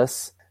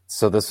Elvis.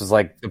 So this was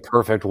like the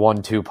perfect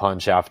 1-2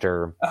 punch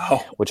after,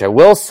 which I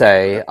will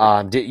say,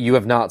 you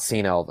have not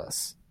seen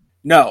Elvis.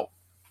 No,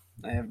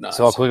 I have not.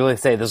 So I'll quickly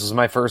say this was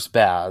my first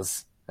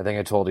Baz. I think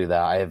I told you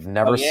that. I have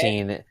never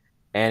seen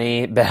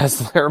any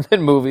Baz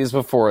Luhrmann movies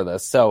before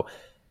this. So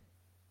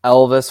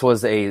Elvis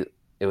was a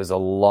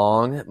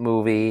long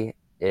movie.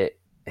 It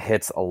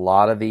hits a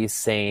lot of these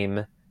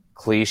same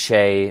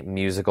cliche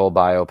musical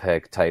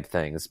biopic type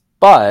things,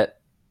 but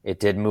it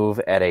did move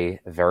at a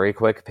very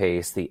quick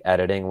pace. The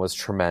editing was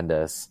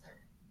tremendous,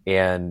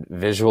 and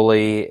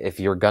visually, if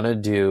you're gonna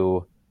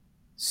do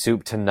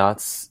soup to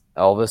nuts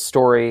Elvis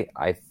story,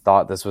 I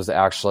thought this was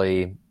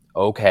actually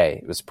okay.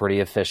 It was pretty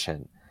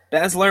efficient.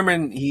 Baz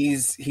Luhrmann,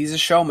 he's a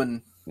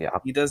showman. Yeah,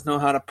 he does know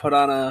how to put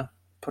on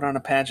a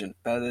pageant.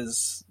 That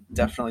is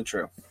definitely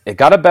true. It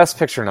got a Best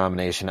Picture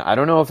nomination. I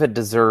don't know if it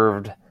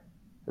deserved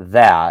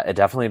that. It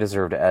definitely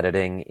deserved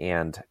editing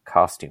and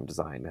costume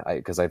design,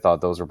 because I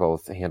thought those were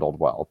both handled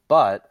well.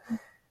 But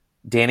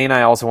Danny and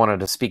I also wanted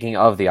to, speaking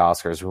of the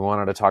Oscars, we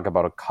wanted to talk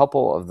about a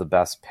couple of the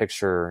Best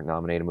Picture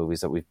nominated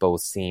movies that we've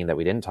both seen that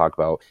we didn't talk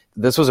about.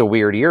 This was a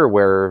weird year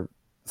where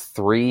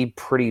 3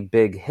 pretty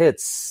big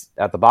hits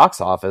at the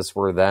box office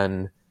were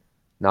then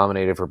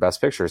nominated for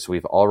Best Picture. So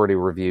we've already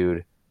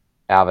reviewed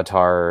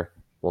Avatar.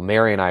 Well,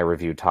 Mary and I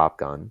reviewed Top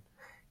Gun.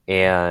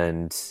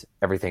 And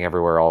Everything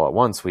Everywhere All at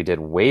Once we did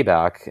way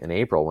back in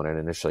April when it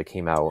initially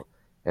came out.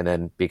 And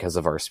then because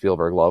of our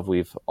Spielberg love,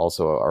 we've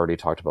also already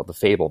talked about The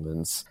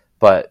Fabelmans.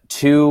 But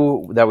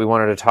 2 that we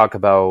wanted to talk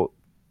about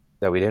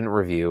that we didn't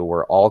review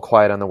were All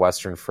Quiet on the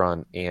Western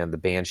Front and The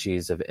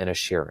Banshees of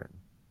Inisherin.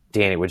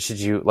 Danny, let's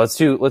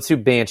do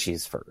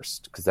Banshees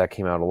first, because that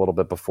came out a little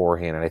bit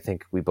beforehand, and I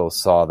think we both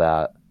saw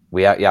that.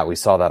 We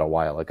saw that a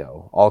while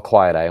ago. All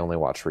Quiet I only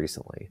watched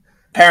recently.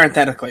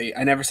 Parenthetically,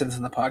 I never said this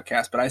on the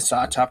podcast, but I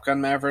saw Top Gun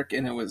Maverick,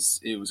 and it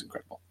was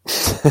incredible.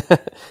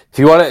 If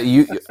you want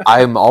to,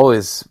 I'm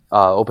always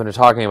open to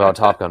talking about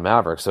Top Gun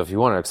Maverick. So if you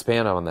want to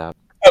expand on that,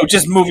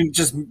 just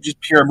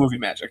pure movie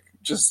magic,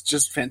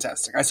 just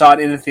fantastic. I saw it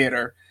in the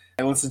theater.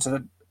 I listened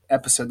to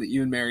episode that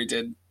you and Mary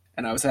did,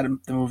 and I was at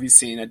the movie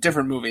scene, a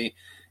different movie,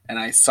 and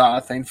I saw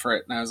a thing for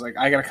it, and I was like,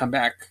 I gotta come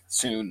back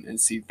soon and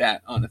see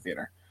that on a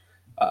theater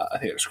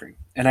screen.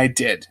 And I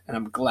did, and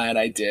I'm glad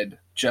I did.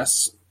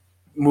 Just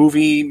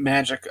movie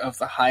magic of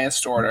the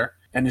highest order,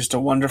 and just a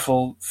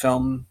wonderful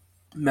film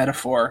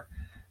metaphor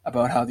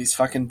about how these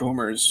fucking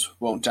boomers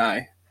won't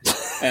die.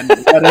 And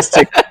let us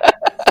take...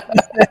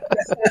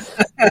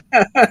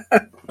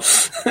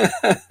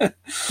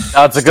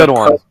 That's a good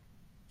one.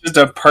 Just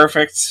a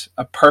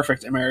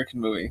perfect American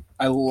movie.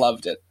 I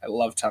loved it. I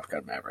loved Top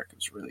Gun Maverick. It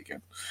was really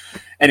good.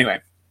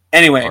 Anyway,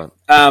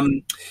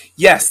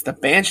 yes, the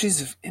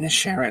Banshees of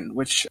Inisherin,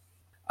 which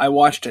I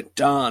watched at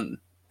dawn.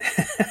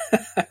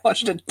 I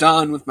watched at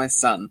dawn with my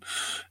son.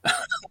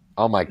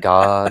 Oh my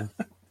God.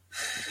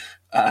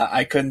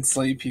 I couldn't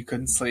sleep. He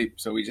couldn't sleep.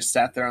 So we just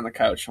sat there on the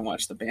couch and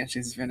watched the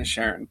Banshees of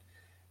Inisherin.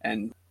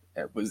 And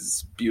it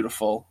was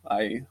beautiful.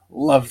 I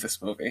love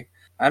this movie.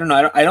 I don't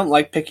know. I don't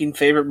like picking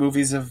favorite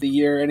movies of the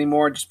year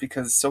anymore, just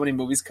because so many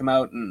movies come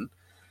out, and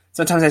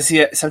sometimes I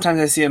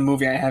see a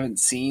movie I haven't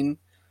seen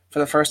for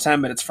the first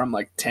time, but it's from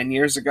like 10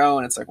 years ago,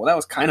 and it's like, well, that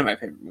was kind of my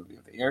favorite movie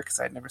of the year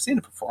because I'd never seen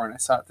it before, and I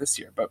saw it this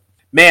year. But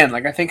man,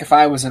 like, I think if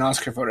I was an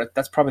Oscar voter,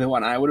 that's probably the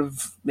one I would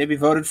have maybe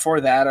voted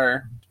for. That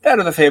or The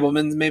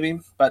Fabelmans,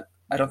 maybe. But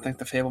I don't think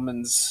The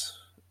Fabelmans.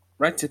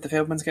 Right? Did The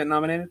Fabelmans get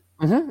nominated?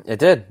 Mm-hmm. It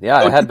did.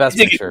 Yeah, it had Best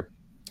Picture.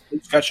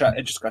 It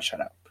just got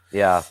shut out.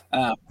 Yeah,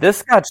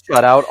 this got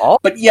shut out.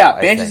 But yeah,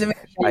 Banshees of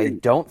Inisherin. I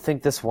don't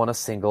think this won a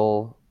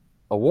single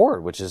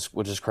award, which is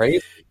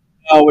crazy.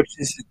 Oh,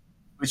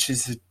 which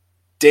is a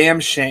damn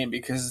shame,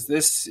 because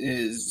this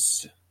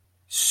is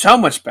so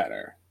much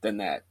better than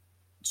that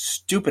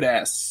stupid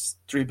ass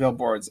Three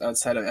Billboards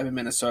Outside of Ebbing,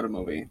 Minnesota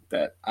movie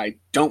that I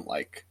don't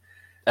like.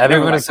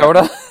 Ebbing,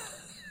 Minnesota.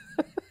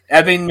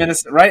 Ebbing,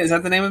 Minnesota. Right? Is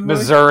that the name of the movie?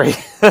 Missouri.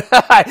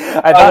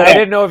 I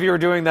didn't know if you were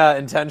doing that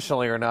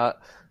intentionally or not.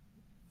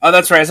 Oh,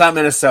 that's right. It's not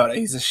Minnesota.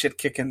 He's a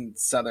shit-kicking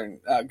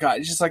Southern guy.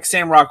 He's just like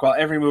Sam Rockwell.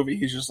 Every movie,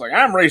 he's just like,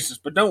 I'm racist,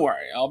 but don't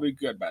worry. I'll be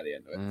good by the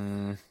end of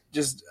it.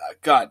 Just,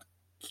 God,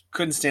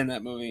 couldn't stand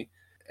that movie.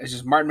 It's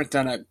just Martin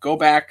McDonagh. Go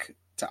back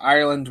to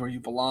Ireland where you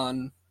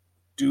belong.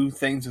 Do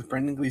things with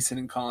Brendan Gleeson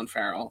and Colin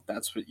Farrell.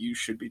 That's what you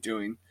should be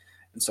doing.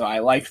 And so I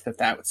liked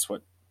that was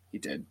what he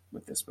did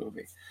with this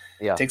movie.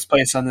 Yeah. It takes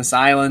place on this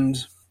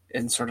island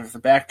in sort of the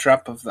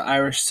backdrop of the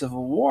Irish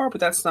Civil War,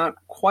 but that's not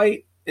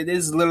quite... It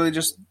is literally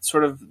just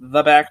sort of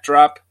the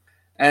backdrop.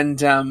 And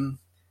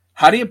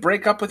how do you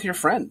break up with your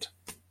friend?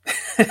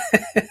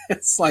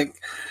 It's like,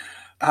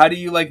 how do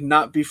you like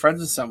not be friends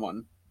with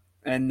someone?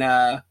 And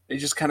it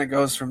just kind of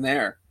goes from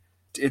there.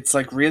 It's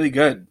like really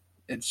good.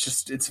 It's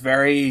just a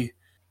very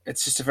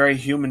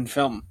human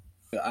film.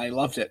 I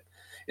loved it.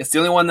 It's the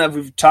only one that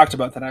we've talked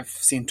about that I've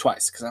seen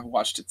twice, because I've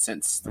watched it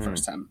since the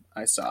first time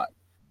I saw it.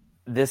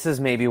 This is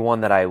maybe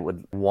one that I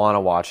would want to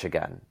watch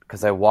again,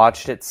 because I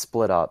watched it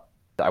split up.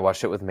 I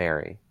watched it with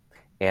Mary,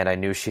 and I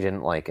knew she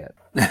didn't like it.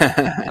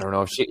 I don't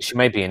know if she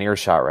might be in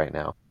earshot right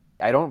now.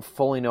 I don't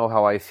fully know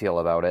how I feel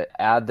about it.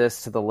 Add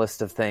this to the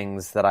list of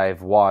things that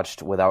I've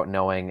watched without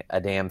knowing a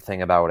damn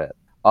thing about it,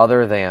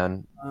 other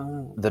than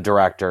the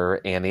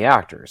director and the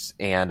actors.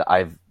 And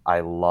I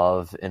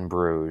love In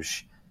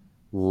Bruges.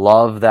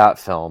 Love that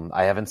film.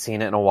 I haven't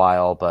seen it in a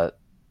while, but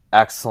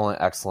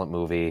excellent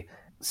movie.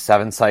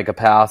 Seven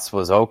Psychopaths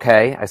was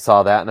okay. I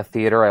saw that in a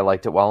theater. I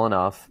liked it well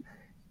enough.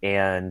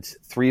 And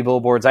Three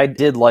Billboards, I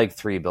did like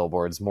Three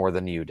Billboards more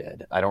than you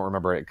did. I don't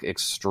remember it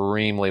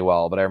extremely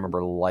well, but I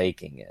remember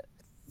liking it.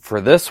 For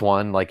this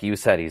one, like you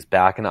said, he's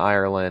back in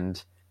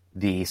Ireland.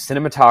 The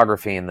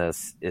cinematography in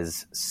this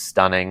is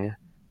stunning.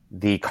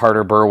 The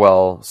Carter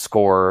Burwell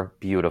score,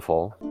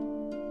 beautiful.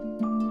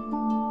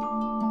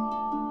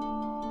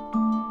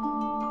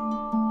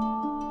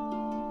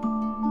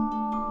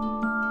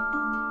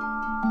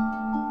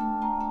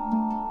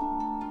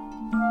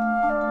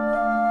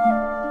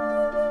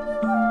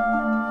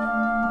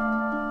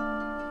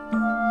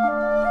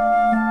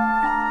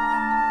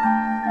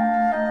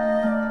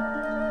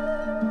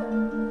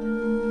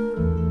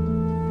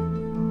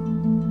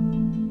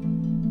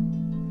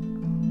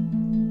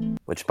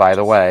 Which, by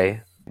the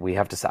way, we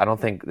have to say, I don't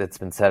think it's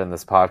been said in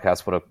this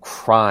podcast,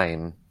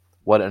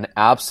 what an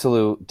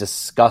absolute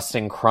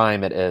disgusting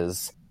crime it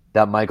is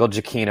that Michael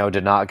Giacchino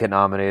did not get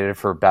nominated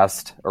for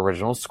Best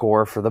Original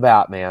Score for The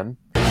Batman.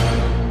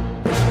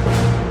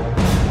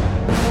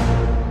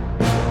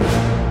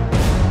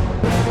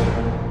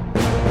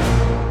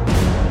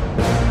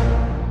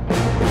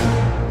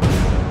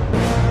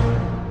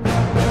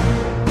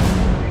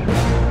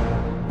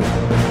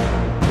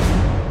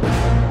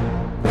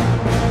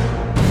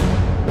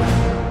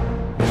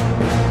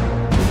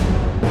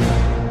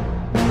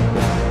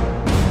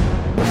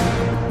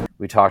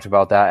 We talked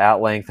about that at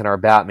length in our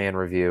Batman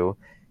review,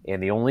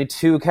 and the only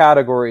two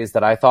categories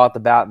that I thought the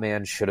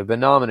Batman should have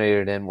been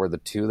nominated in were the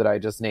two that I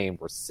just named,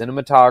 were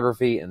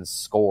cinematography and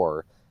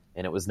score,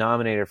 and it was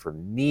nominated for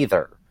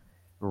neither.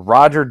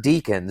 Roger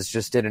Deakins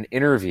just did an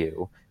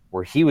interview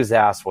where he was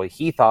asked what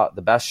he thought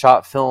the best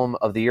shot film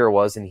of the year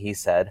was, and he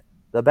said,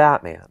 The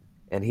Batman.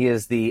 and he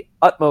is the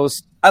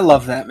utmost. I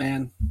love that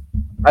man.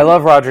 I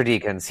love Roger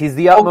Deakins. He's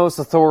the utmost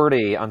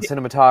authority on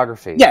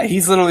cinematography. Yeah,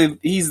 he's literally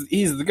he's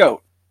the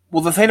GOAT.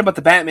 Well, the thing about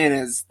the Batman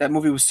is that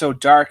movie was so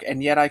dark,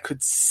 and yet I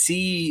could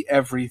see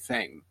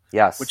everything.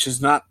 Yes, which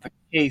is not the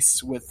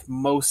case with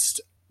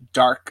most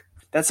dark.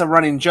 That's a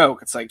running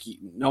joke. It's like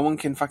no one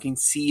can fucking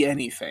see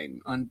anything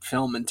on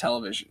film and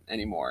television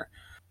anymore.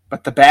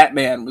 But the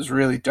Batman was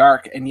really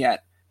dark, and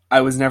yet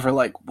I was never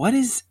like, what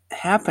is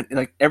happening?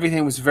 Like,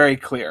 everything was very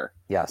clear.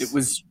 Yes. It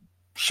was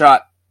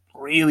shot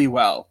really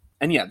well.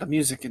 And yeah, the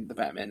music in the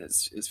Batman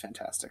is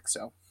fantastic.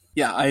 So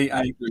yeah, I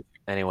agree.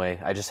 Anyway,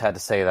 I just had to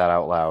say that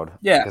out loud.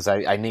 Yeah. Because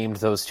I named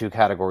those two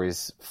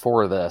categories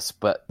for this,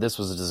 but this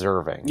was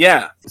deserving.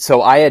 Yeah.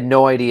 So I had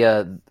no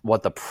idea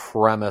what the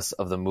premise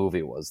of the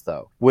movie was,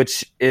 though,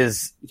 which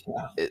is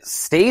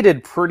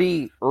stated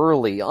pretty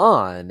early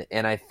on.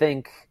 And I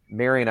think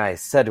Mary and I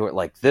said to it,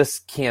 like, this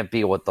can't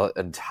be what the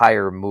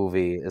entire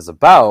movie is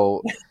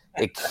about.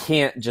 It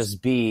can't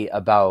just be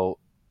about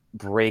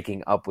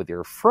breaking up with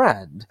your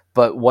friend.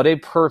 But what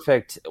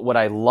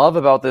I love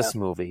about this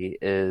movie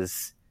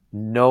is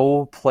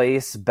no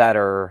place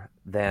better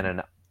than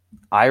an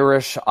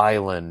Irish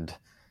island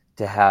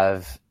to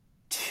have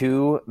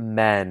two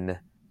men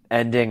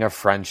ending a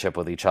friendship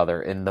with each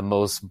other in the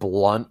most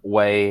blunt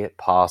way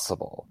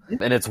possible.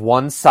 And it's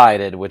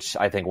one-sided, which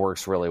I think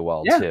works really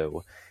well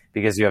too,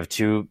 because you have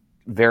two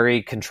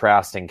very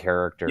contrasting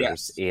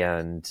characters,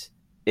 and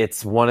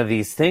it's one of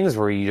these things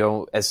where you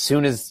don't, as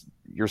soon as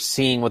you're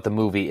seeing what the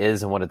movie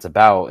is and what it's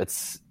about,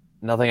 it's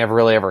nothing I've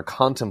really ever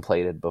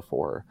contemplated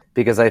before.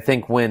 Because I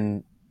think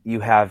when you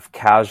have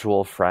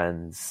casual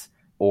friends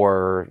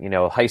or,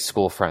 high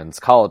school friends,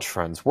 college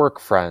friends, work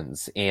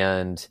friends,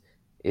 and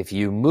if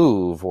you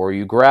move or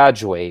you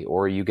graduate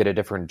or you get a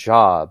different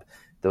job,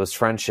 those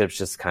friendships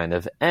just kind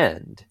of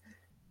end.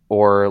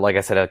 Or, like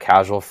I said, a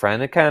casual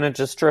friend, it kind of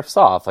just drifts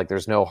off. Like,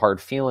 there's no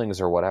hard feelings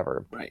or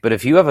whatever. Right. But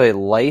if you have a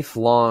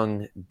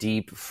lifelong,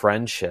 deep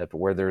friendship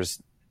where there's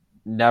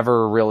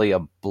never really a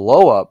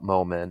blow-up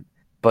moment,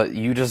 but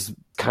you just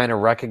kind of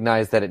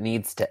recognize that it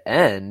needs to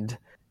end.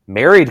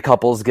 Married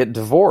couples get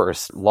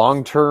divorced.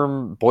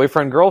 Long-term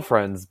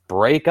boyfriend-girlfriends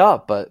break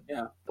up. But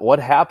what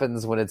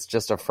happens when it's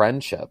just a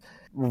friendship?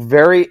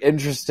 Very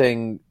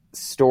interesting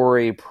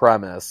story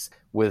premise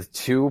with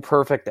two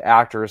perfect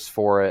actors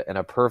for it and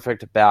a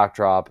perfect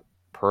backdrop,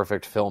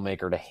 perfect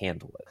filmmaker to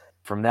handle it.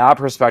 From that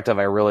perspective,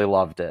 I really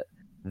loved it.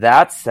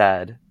 That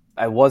said,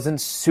 I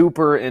wasn't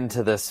super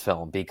into this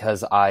film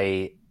because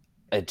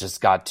it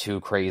just got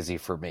too crazy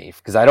for me.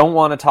 Because I don't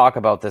want to talk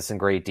about this in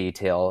great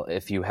detail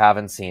if you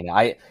haven't seen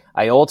it.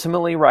 I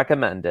ultimately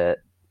recommend it.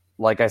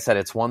 Like I said,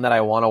 it's one that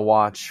I want to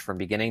watch from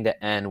beginning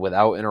to end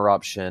without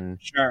interruption,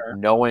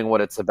 knowing what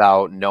it's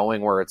about,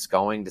 knowing where it's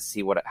going, to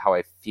see how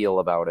I feel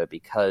about it,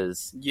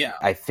 because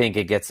I think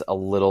it gets a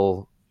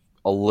little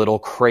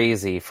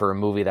crazy for a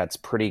movie that's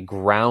pretty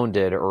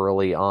grounded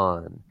early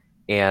on.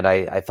 And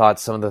I thought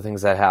some of the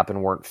things that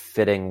happened weren't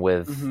fitting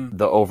with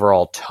the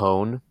overall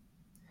tone.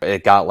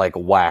 It got like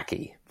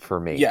wacky for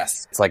me.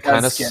 Yes. It's like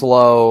kind of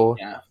slow,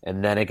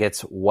 and then it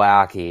gets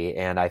wacky.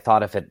 And I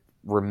thought if it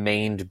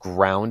remained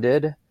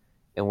grounded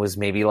and was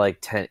maybe like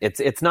 10,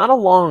 it's not a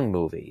long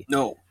movie.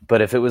 No.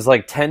 But if it was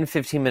like 10,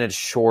 15 minutes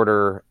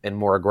shorter and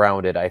more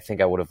grounded, I think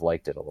I would have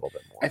liked it a little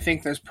bit more. I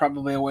think there's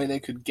probably a way they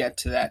could get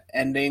to that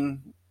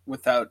ending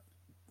without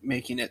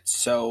making it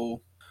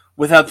so,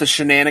 without the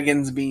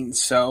shenanigans being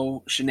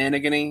so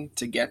shenanigan-y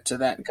to get to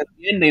that. Because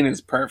the ending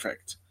is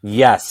perfect.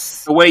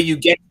 Yes. The way you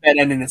get to that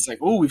ending, it's like,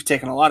 oh, we've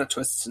taken a lot of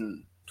twists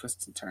and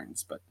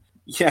turns. But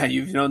yeah,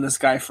 you've known this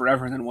guy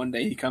forever, and then one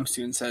day he comes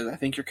to you and says, I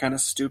think you're kind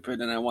of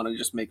stupid and I want to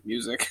just make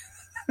music.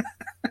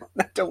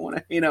 I don't want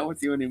to hang out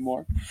with you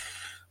anymore.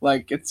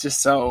 Like, it's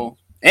just so...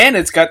 And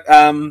it's got...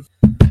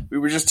 we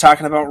were just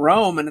talking about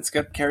Rome, and it's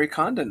got Carrie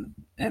Condon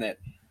in it.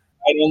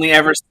 I'd only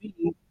ever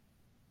seen...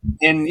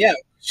 And yeah,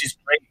 she's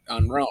great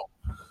on Rome.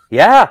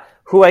 Yeah,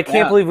 who I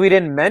can't believe we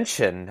didn't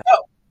mention.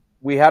 Oh.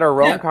 We had a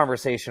Rome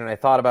conversation, and I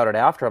thought about it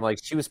after. I'm like,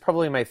 she was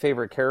probably my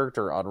favorite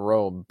character on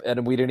Rome,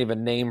 and we didn't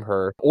even name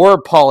her.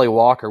 Or Polly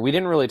Walker. We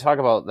didn't really talk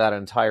about that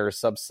entire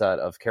subset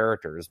of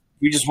characters.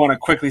 We just want to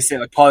quickly say,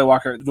 like, Polly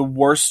Walker, the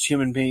worst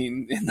human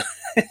being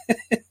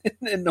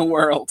in the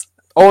world.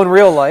 Oh, in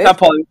real life? Not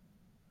Polly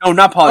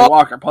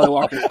Walker. Polly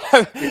Walker.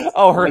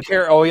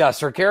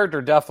 Her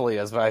character definitely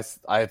is. But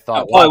I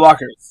thought Polly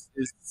Walker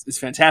is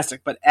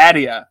fantastic. But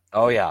Adia.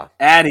 Oh yeah,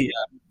 Adia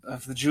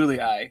of the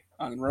Julii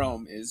on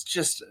Rome is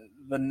just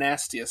the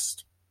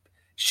nastiest.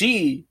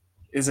 She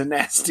is a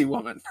nasty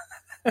woman,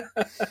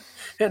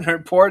 and her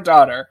poor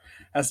daughter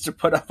has to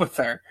put up with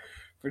her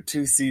for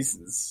 2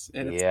 seasons.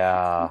 And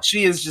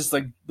she is just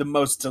like the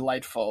most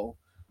delightful,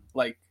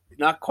 like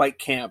not quite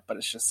camp, but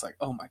it's just like,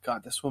 oh my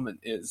god, this woman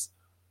is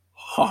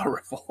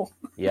horrible.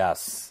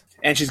 Yes.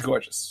 And she's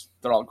gorgeous.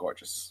 They're all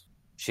gorgeous.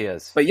 She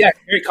is. But yeah,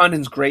 Barry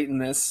Condon's great in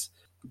this.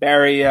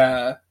 Barry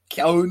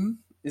Keoghan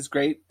is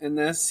great in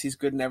this. He's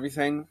good in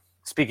everything.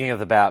 Speaking of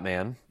the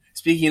Batman.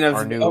 Speaking of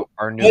our new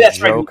that's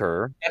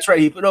Joker. Right. That's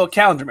right.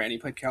 Calendar Man. He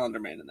played Calendar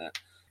Man in that.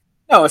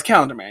 No, it's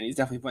Calendar Man. He's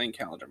definitely playing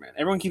Calendar Man.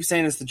 Everyone keeps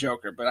saying it's the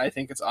Joker, but I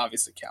think it's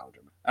obviously Calendar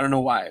Man. I don't know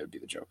why it would be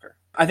the Joker.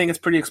 I think it's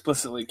pretty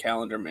explicitly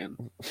Calendar Man.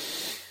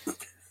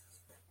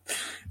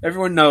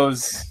 Everyone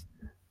knows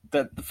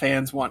that the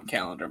fans want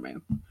Calendar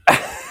Man.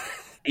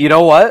 You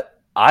know what?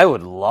 I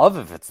would love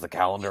if it's the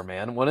Calendar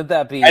Man. Wouldn't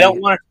that be... I don't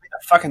want it to be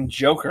the fucking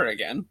Joker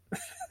again.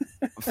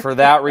 For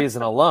that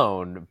reason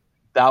alone,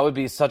 that would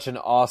be such an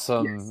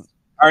awesome... Yes.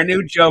 Our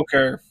new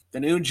Joker. The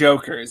new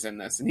Joker is in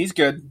this, and he's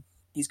good.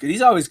 He's good.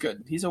 He's always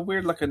good. He's a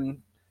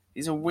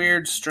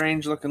weird,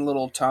 strange looking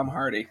little Tom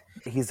Hardy.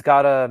 He's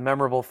got a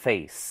memorable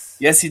face.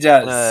 Yes, he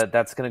does.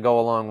 That's gonna go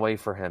a long way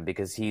for him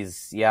because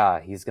he's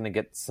gonna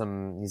get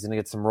some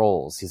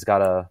roles. He's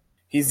gonna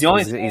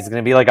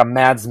be like a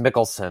Mads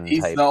Mikkelsen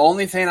He's type. the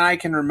only thing I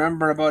can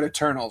remember about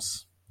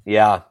Eternals.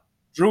 Yeah.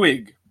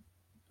 Druig,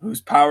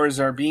 whose powers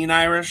are being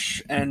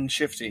Irish and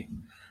shifty.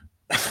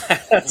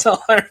 That's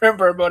all I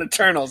remember about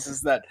Eternals,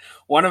 is that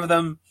one of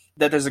them,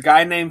 that there's a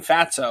guy named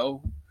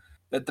Fatso,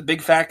 that the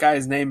big fat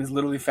guy's name is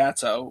literally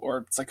Fatso, or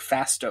it's like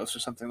Fastos or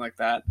something like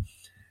that,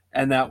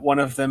 and that one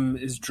of them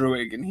is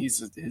Druig, and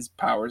his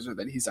powers are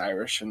that he's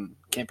Irish and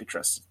can't be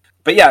trusted.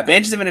 But yeah,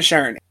 Banshees of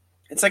Inisherin,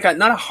 it's like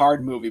not a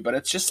hard movie, but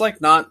it's just like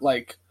not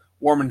like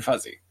warm and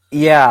fuzzy.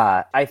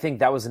 Yeah, I think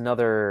that was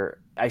another...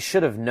 I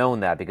should have known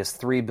that because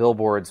Three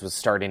Billboards was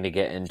starting to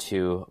get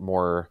into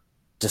more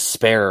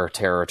despair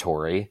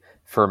territory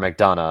for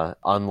McDonagh,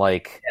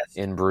 unlike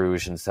In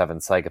Bruges and Seven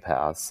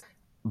Psychopaths.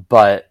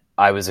 But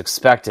I was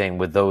expecting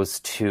with those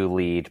two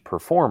lead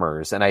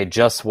performers, and I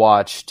just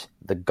watched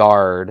The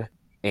Guard,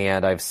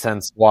 and I've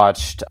since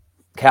watched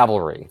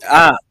Cavalry.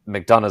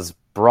 McDonagh's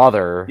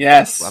brother.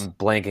 Yes. I'm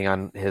blanking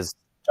on his...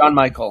 John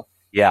Michael.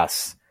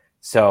 Yes.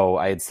 So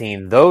I had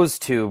seen those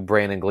two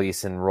Brandon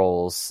Gleeson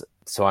roles,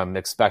 so I'm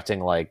expecting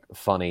like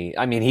funny...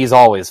 I mean, he's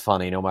always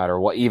funny no matter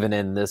what. Even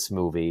in this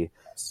movie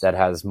that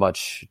has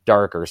much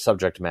darker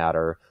subject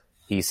matter,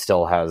 he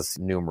still has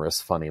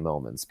numerous funny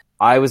moments.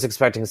 I was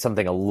expecting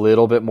something a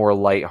little bit more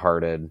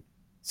lighthearted.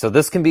 So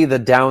this can be the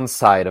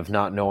downside of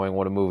not knowing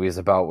what a movie is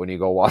about when you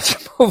go watch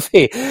a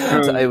movie.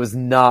 So it was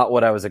not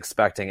what I was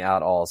expecting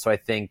at all. So I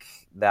think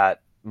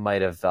that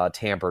might have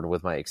tampered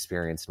with my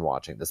experience in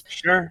watching this.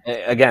 Sure.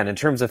 Again, in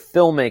terms of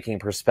filmmaking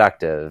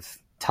perspective,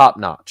 top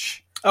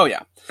notch. Oh,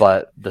 yeah.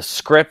 But the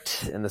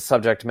script and the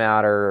subject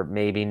matter,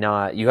 maybe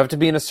not. You have to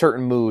be in a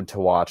certain mood to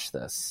watch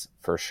this,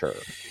 for sure.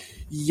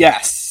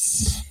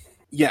 Yes.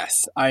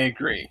 Yes, I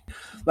agree.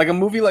 Like a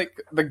movie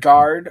like The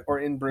Guard or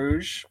In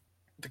Bruges,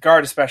 The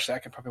Guard especially, I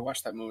could probably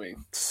watch that movie.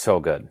 So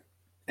good.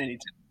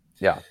 Anytime.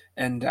 Yeah.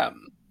 And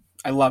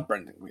I love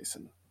Brendan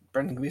Gleeson.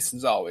 Brendan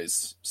Gleeson's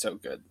always so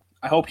good.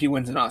 I hope he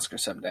wins an Oscar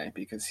someday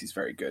because he's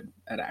very good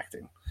at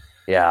acting.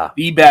 Yeah.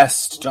 The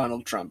best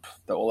Donald Trump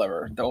that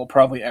we'll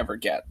probably ever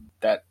get.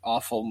 That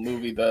awful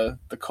movie, the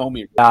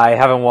Comey. I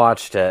haven't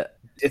watched it.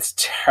 It's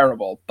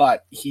terrible,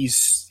 but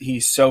he's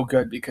so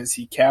good because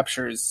he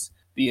captures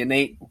the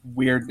innate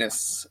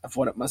weirdness of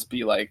what it must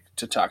be like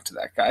to talk to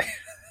that guy.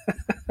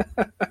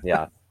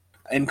 Yeah.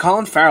 And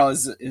Colin Farrell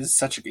is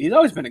he's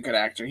always been a good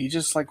actor. He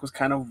just like was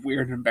kind of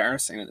weird and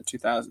embarrassing in the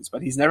 2000s,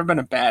 but he's never been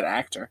a bad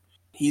actor.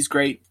 He's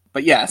great.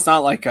 But yeah, it's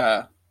not like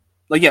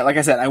like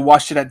I said, I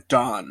watched it at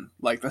dawn,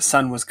 like the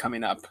sun was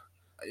coming up.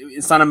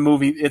 It's not a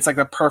movie. It's like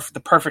the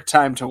perfect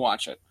time to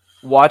watch it.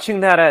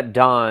 Watching that at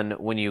dawn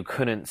when you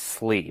couldn't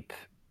sleep.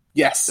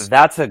 Yes.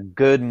 That's a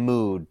good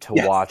mood to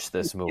watch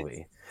this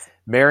movie.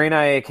 Mary and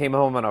I came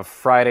home on a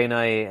Friday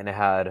night and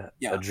had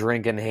a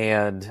drink in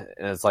hand,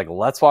 and it's like,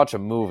 let's watch a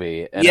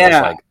movie. And it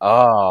was like,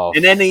 oh,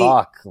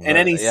 fuck. And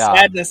any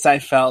sadness I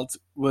felt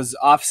was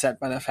offset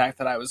by the fact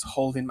that I was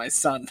holding my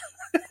son.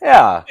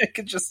 Yeah. I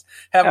could just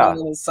have my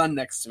little son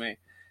next to me.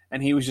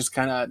 And he was just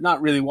kind of,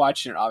 not really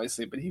watching it,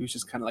 obviously, but he was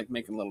just kind of like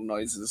making little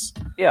noises.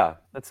 Yeah,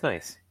 that's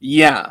nice.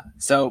 Yeah.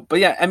 So, but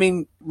yeah, I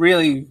mean,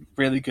 really,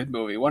 really good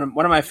movie. One of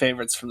my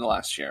favorites from the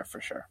last year, for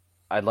sure.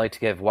 I'd like to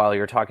give, while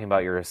you're talking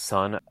about your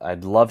son,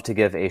 I'd love to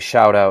give a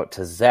shout out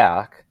to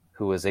Zach,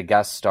 who was a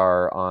guest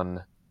star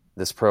on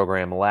this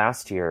program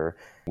last year.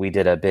 We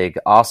did a big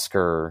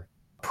Oscar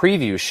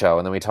preview show,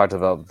 and then we talked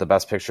about the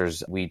best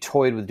pictures. We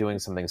toyed with doing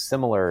something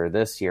similar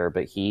this year,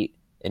 but he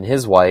and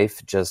his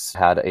wife just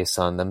had a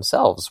son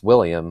themselves.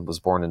 William was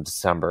born in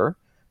December.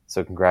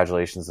 So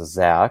congratulations to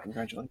Zach.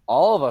 Congratulations.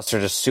 All of us are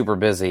just super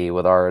busy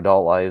with our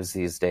adult lives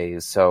these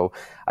days. So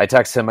I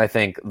texted him, I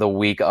think, the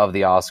week of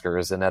the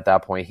Oscars. And at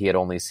that point, he had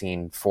only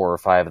seen 4 or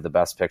 5 of the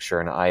Best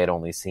Picture, and I had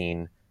only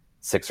seen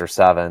 6 or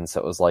 7.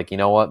 So it was like, you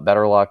know what?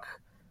 Better luck.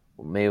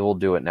 Maybe we'll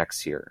do it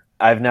next year.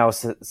 I've now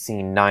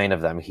seen 9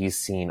 of them. He's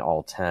seen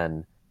all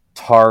 10.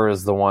 Tar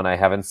is the one I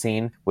haven't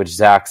seen, which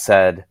Zach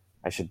said,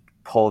 I should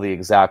pull the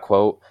exact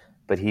quote,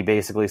 but he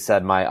basically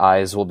said my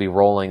eyes will be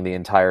rolling the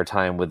entire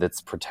time with its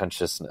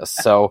pretentiousness.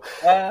 So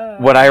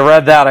when I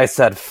read that, I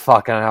said,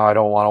 fucking hell, I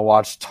don't want to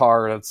watch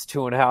Tar. It's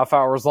 2.5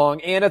 hours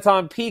long, and it's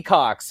on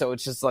Peacock, so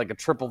it's just like a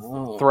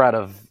triple threat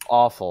of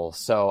awful.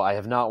 So I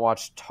have not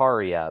watched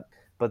Tar yet.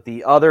 But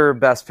the other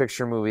Best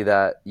Picture movie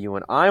that you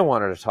and I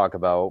wanted to talk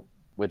about,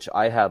 which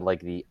I had like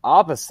the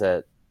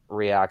opposite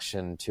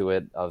reaction to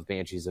it of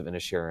Banshees of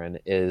Inisherin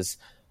is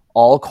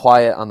All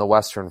Quiet on the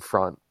Western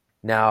Front.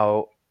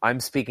 Now, I'm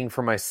speaking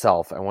for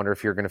myself. I wonder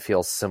if you're going to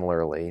feel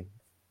similarly.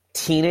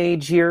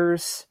 Teenage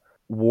years,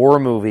 war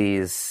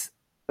movies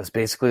was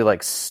basically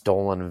like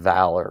stolen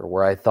valor,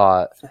 where I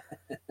thought,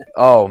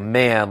 oh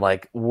man,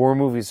 like war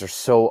movies are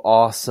so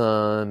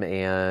awesome,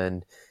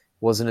 and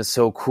wasn't it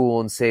so cool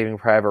in Saving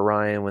Private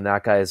Ryan when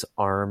that guy's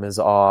arm is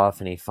off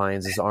and he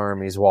finds his arm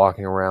and he's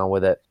walking around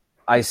with it?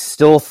 I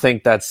still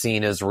think that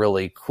scene is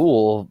really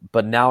cool,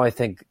 but now I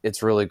think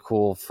it's really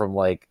cool from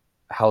like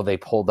how they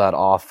pulled that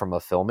off from a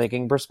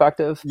filmmaking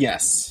perspective.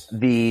 Yes.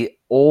 The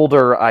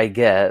older I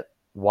get,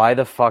 why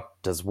the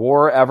fuck does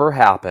war ever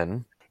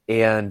happen?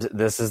 And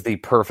this is the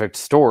perfect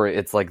story.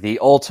 It's like the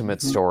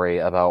ultimate story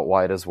about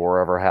why does war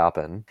ever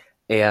happen.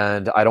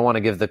 And I don't want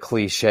to give the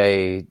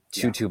cliche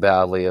too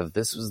badly of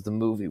this was the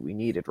movie we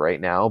needed right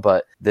now,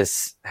 but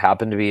this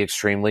happened to be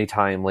extremely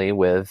timely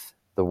with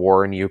the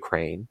war in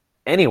Ukraine.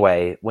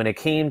 Anyway, when it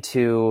came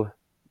to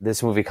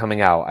this movie coming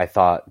out, I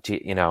thought,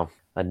 you know,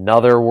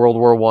 another World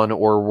War I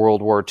or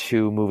World War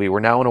II movie.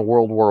 We're now in a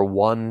World War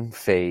I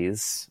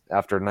phase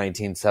after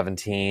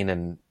 1917,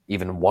 and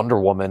even Wonder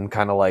Woman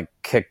kind of like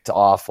kicked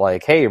off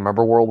like, hey,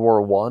 remember World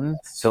War I?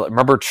 So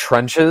remember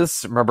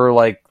trenches? Remember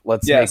like,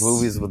 let's make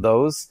movies with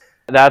those?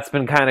 That's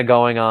been kind of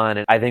going on.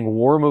 And I think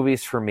war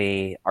movies for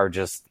me are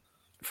just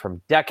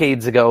from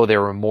decades ago. They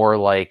were more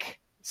like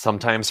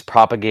sometimes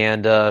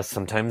propaganda,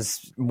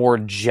 sometimes more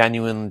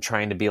genuine,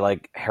 trying to be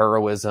like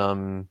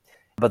heroism.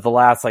 But the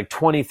last like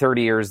 20,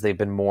 30 years, they've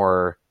been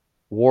more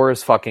war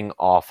is fucking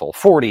awful.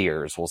 40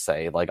 years, we'll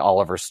say, like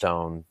Oliver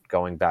Stone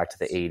going back to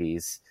the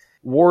 80s.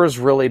 War is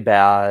really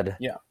bad.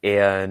 Yeah.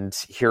 And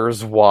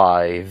here's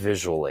why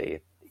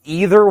visually.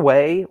 Either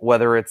way,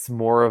 whether it's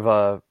more of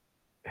a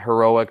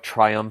heroic,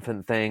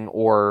 triumphant thing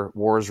or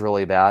war is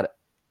really bad,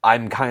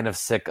 I'm kind of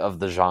sick of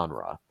the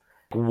genre.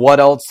 What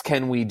else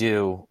can we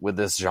do with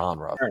this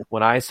genre? Sure.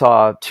 When I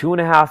saw a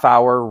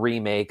 2.5-hour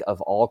remake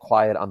of All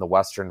Quiet on the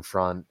Western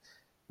Front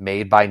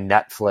made by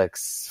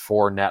Netflix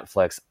for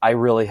Netflix, I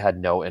really had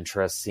no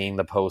interest. Seeing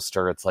the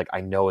poster, it's like, I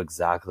know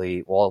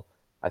exactly, well,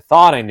 I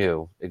thought I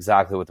knew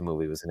exactly what the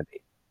movie was going to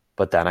be.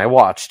 But then I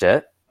watched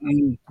it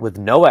with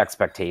no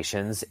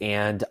expectations,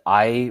 and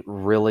I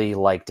really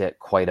liked it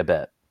quite a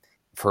bit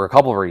for a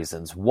couple of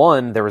reasons.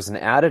 One, there was an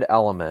added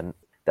element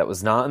that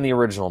was not in the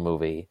original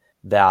movie,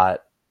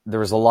 that there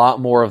was a lot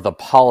more of the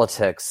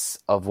politics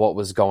of what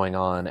was going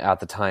on at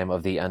the time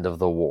of the end of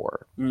the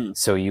war.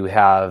 So you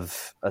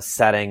have a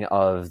setting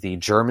of the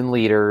German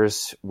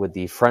leaders with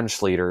the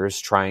French leaders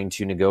trying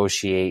to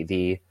negotiate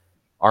the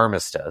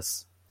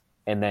armistice.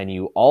 And then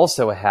you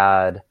also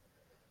had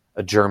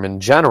a German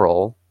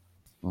general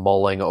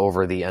mulling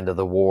over the end of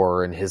the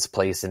war and his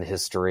place in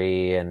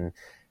history and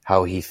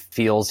how he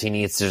feels he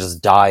needs to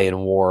just die in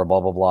war,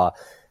 blah, blah, blah.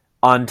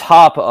 On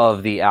top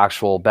of the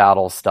actual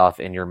battle stuff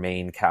and your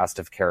main cast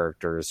of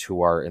characters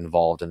who are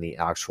involved in the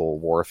actual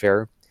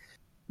warfare,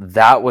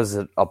 that was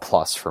a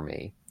plus for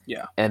me.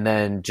 Yeah. And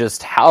then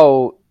just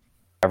how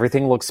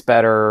everything looks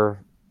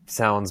better,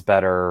 sounds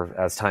better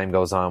as time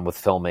goes on with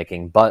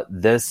filmmaking. But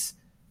this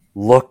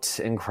looked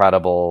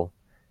incredible.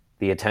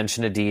 The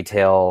attention to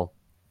detail,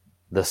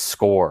 the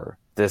score.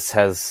 This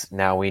has,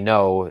 now we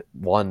know,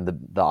 won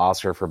the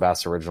Oscar for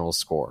Best Original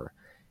Score.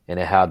 And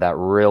it had that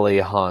really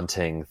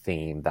haunting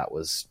theme that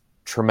was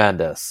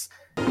tremendous.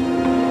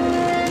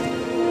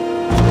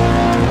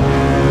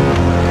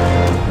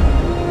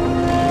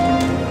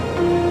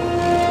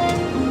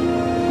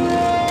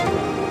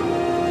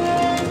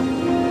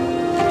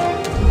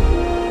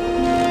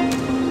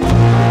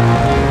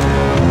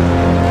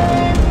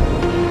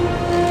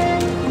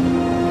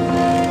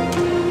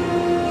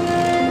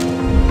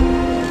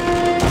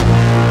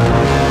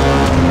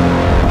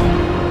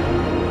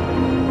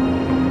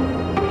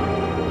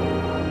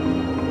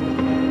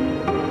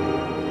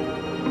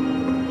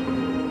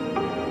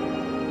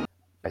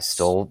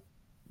 Still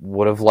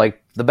would have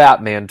liked the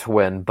Batman to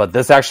win, but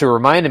this actually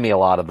reminded me a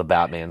lot of the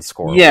Batman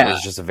score. Yeah. It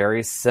was just a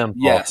very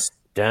simple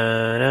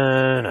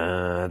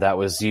da-na-na, that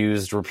was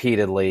used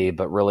repeatedly,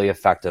 but really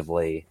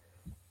effectively.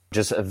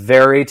 Just a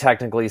very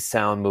technically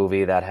sound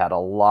movie that had a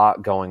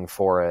lot going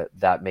for it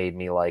that made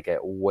me like it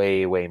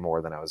way, way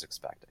more than I was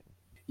expecting.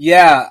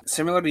 Yeah,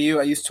 similar to you,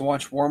 I used to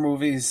watch war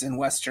movies and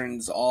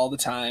westerns all the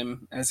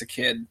time as a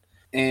kid,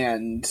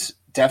 and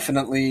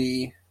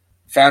definitely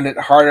found it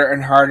harder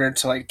and harder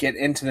to like get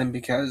into them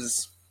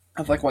because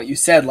of like what you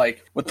said,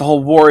 like with the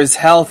whole war is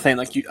hell thing.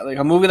 Like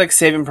a movie like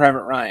Saving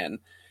Private Ryan,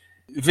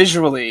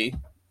 visually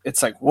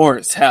it's like war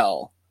is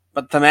hell,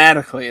 but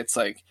thematically it's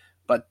like,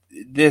 but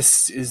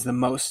this is the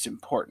most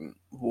important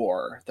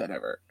war that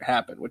ever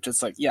happened. Which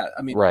is like, yeah,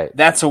 I mean, right.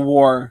 That's a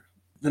war.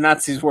 The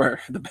Nazis were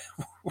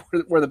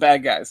the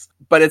bad guys,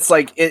 but it's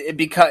like it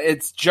because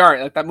it's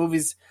jarring. Like that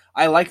movie's,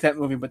 I like that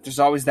movie, but there's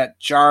always that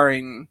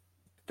jarring.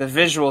 The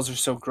visuals are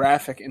so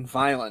graphic and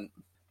violent,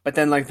 but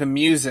then like the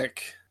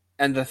music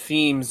and the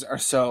themes are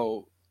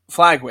so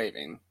flag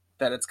waving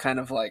that it's kind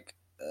of like,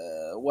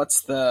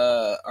 what's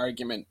the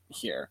argument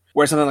here?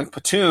 Where something like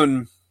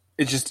Platoon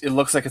it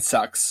looks like it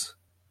sucks.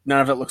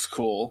 None of it looks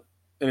cool,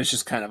 and it's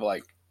just kind of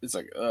like this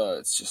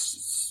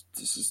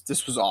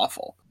was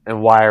awful.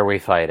 And why are we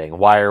fighting?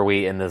 Why are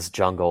we in this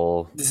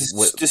jungle? This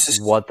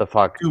is what the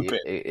fuck? stupid.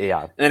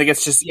 Yeah. And then it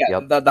gets just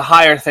Yep. the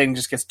higher thing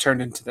just gets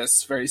turned into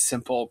this very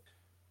simple.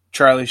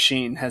 Charlie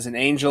Sheen has an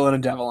angel and a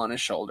devil on his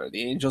shoulder.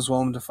 The angel's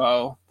Willem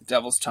Dafoe, the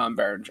devil's Tom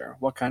Berenger.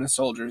 What kind of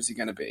soldier is he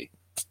going to be?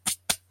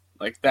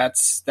 Like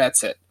that's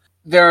it.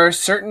 There are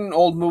certain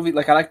old movies,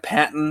 like I like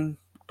Patton,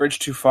 Bridge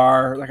Too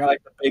Far. Like I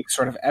like the big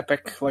sort of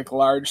epic, like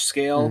large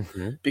scale,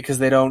 because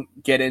they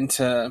don't get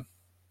into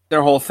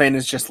their whole thing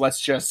is just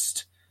let's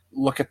just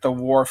look at the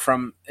war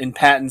from, in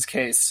Patton's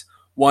case,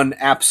 one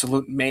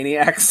absolute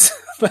maniac's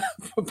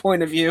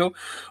point of view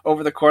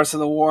over the course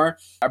of the war.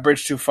 A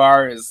Bridge Too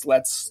Far is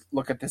let's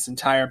look at this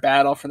entire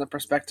battle from the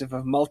perspective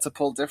of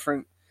multiple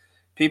different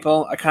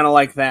people. I kind of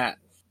like that.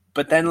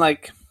 But then,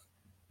 like,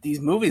 these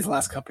movies the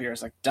last couple of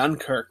years, like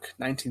Dunkirk,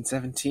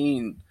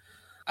 1917,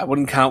 I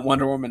wouldn't count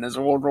Wonder Woman as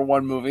a World War I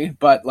movie,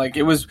 but like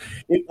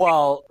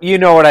well, you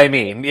know what I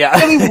mean. Yeah.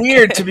 It's really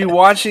weird to be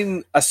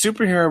watching a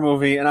superhero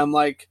movie and I'm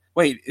like,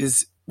 wait,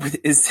 is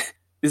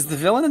the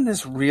villain in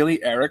this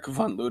really Erich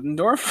von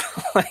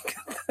Ludendorff? like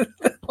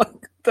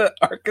the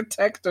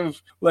architect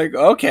of, like,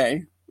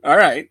 okay, all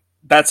right,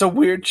 that's a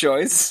weird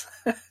choice.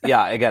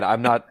 Yeah, again,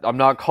 I'm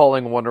not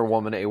calling Wonder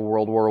Woman a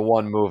World War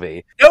I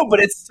movie. No, but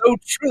it's so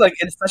true. Like,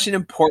 it's such an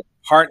important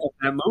part of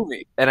that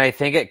movie. And I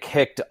think it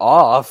kicked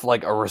off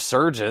like a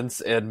resurgence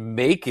in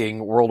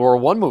making World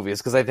War I movies,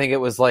 because I think it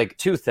was like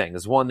two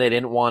things. One, they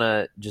didn't want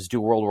to just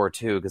do World War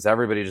II because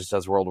everybody just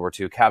does World War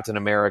II. Captain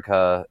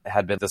America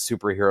had been the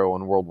superhero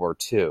in World War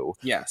II.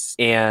 Yes.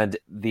 And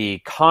the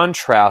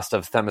contrast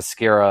of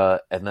Themyscira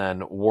and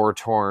then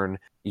war-torn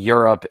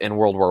Europe in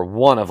World War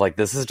I of like,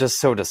 this is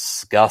just so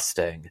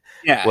disgusting.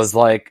 Yes. Was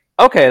like,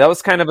 okay, that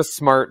was kind of a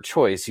smart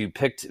choice. You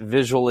picked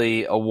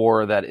visually a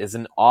war that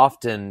isn't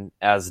often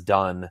as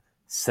done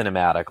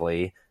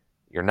cinematically.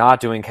 You're not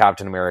doing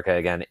Captain America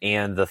again,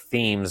 and the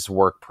themes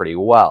work pretty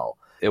well.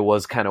 It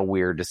was kind of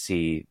weird to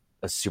see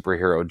a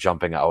superhero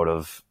jumping out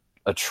of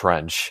a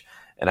trench,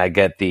 and I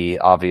get the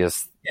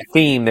obvious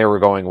theme they were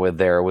going with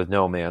there with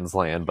No Man's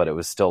Land, but it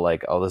was still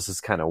like, oh, this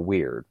is kind of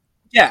weird.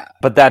 Yeah.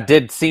 But that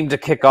did seem to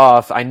kick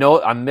off. I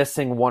know I'm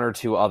missing one or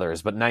two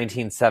others, but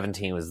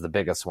 1917 was the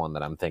biggest one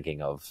that I'm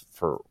thinking of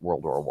for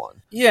World War I.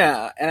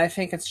 Yeah, and I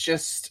think it's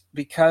just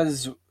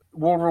because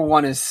World War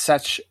I is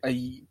such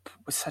a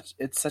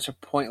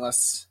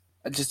pointless,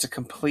 just a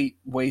complete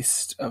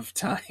waste of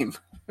time.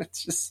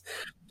 It's just,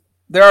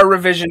 there are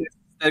revisionists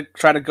that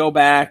try to go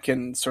back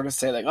and sort of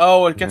say like,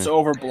 oh, it gets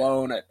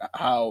overblown at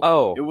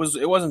how it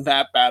wasn't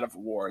that bad of a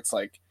war. It's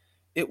like,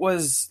 it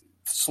was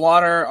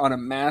slaughter on a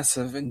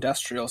massive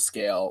industrial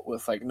scale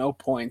with like no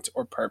point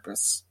or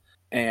purpose,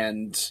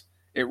 and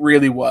it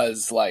really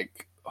was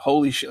like,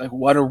 holy shit, like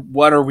what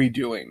are we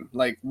doing?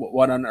 Like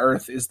what on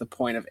earth is the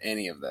point of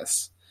any of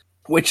this?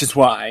 Which is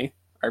why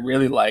I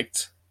really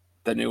liked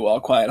the new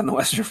All Quiet on the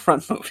Western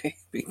Front movie,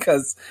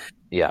 because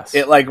yes,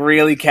 it like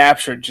really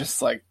captured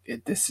just like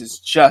this is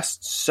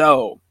just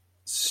so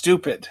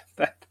stupid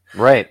that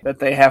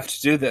they have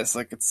to do this.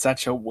 Like, it's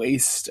such a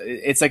waste.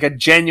 It's like a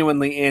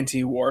genuinely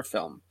anti-war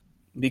film,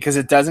 because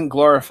it doesn't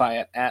glorify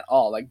it at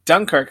all. Like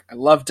Dunkirk, I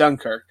love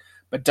Dunkirk,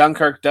 but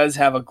Dunkirk does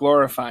have a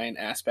glorifying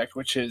aspect,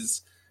 which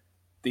is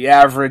the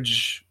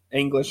average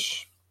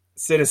English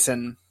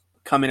citizen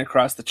coming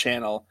across the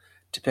channel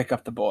to pick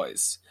up the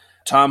boys.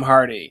 Tom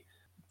Hardy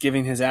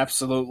giving his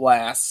absolute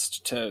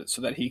last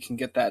so that he can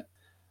get that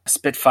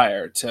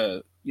Spitfire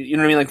to, you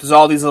know what I mean? Like, there's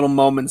all these little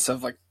moments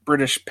of like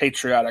British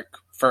patriotic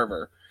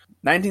fervor.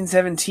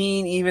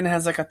 1917 even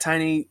has like a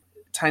tiny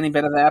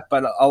bit of that,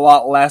 but a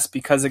lot less,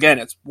 because again,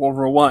 it's World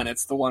War I.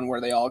 It's the one where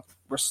they all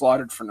were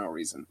slaughtered for no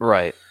reason.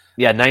 Right.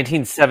 Yeah,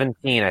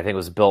 1917 I think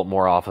was built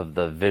more off of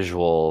the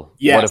visual.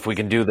 Yes. What if we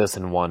can do this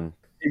in one?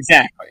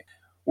 Exactly.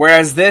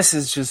 Whereas this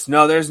is just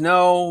there's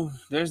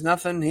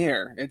nothing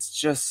here. It's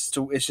just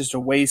a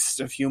waste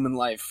of human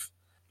life.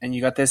 And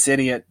you got this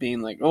idiot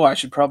being like, "Oh, I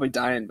should probably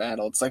die in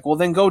battle." It's like, well,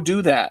 then go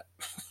do that.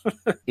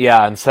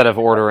 Yeah, instead of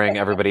ordering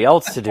everybody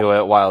else to do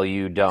it while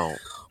you don't.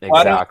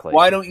 Exactly.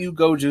 Why don't you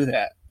go do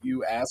that,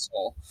 you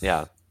asshole?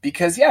 Yeah.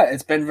 Because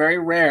it's been very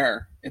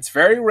rare. It's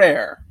very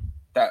rare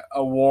that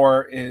a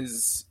war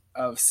is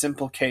a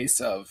simple case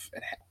of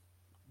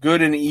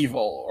good and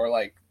evil, or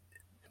like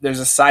there's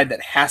a side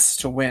that has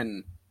to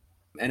win,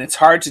 and it's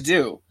hard to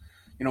do.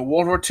 You know,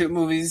 World War II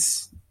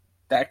movies,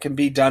 that can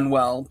be done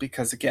well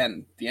because,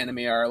 again, the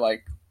enemy are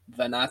like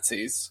the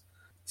Nazis.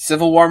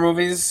 Civil War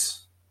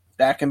movies,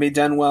 that can be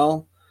done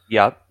well.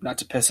 Yep. Not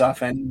to piss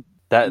off any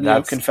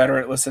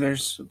Confederate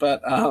listeners,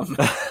 but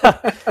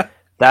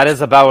that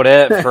is about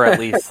it for at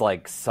least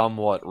like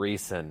somewhat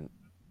recent.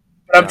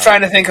 But I'm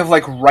trying to think of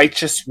like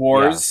righteous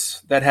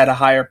wars that had a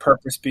higher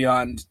purpose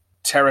beyond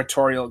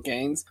territorial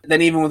gains.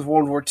 Then even with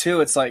World War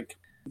II, it's like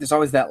there's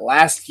always that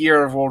last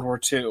year of World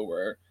War II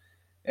where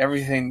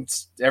everything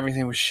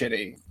was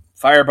shitty.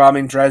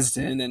 Firebombing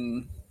Dresden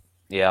and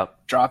Yeah.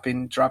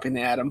 dropping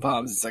the atom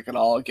bombs. It's like it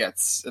all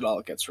gets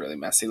really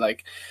messy.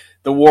 Like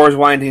the war is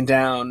winding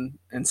down,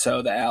 and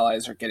so the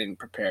Allies are getting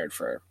prepared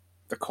for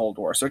the Cold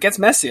War. So it gets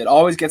messy. It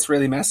always gets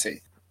really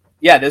messy.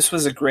 Yeah, this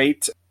was a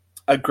great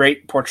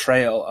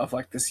portrayal of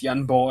like this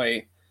young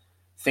boy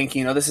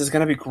thinking, oh, this is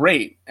going to be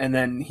great. And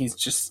then he's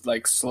just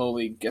like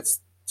slowly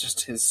gets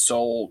just his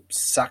soul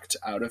sucked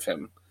out of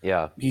him.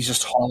 Yeah. He's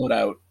just hollowed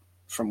out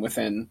from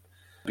within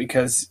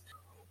because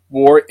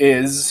war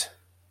is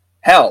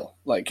hell.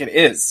 Like it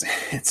is.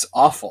 It's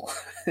awful.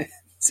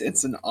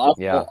 It's an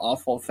awful,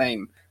 awful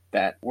thing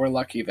that we're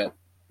lucky that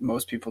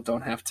most people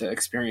don't have to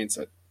experience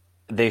it.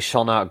 They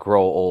Shall Not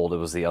Grow Old. It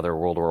was the other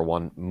World War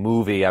I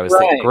movie. I was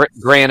thinking,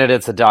 granted,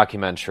 it's a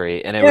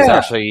documentary, and it was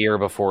actually a year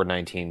before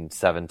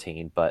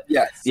 1917. But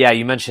yeah,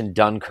 you mentioned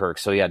Dunkirk.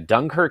 So yeah,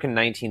 Dunkirk and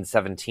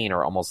 1917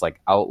 are almost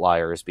like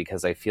outliers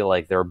because I feel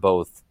like they're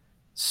both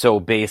so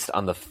based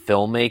on the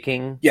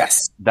filmmaking.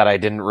 Yes, that I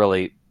didn't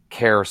really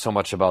care so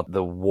much about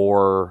the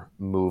war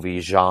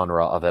movie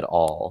genre of it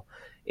all.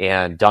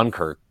 And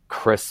Dunkirk,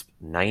 crisp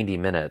 90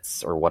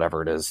 minutes or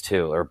whatever it is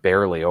too, or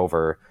barely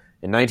over.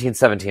 In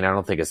 1917, I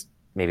don't think it's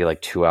maybe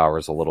like 2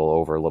 hours, a little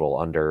over, a little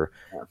under.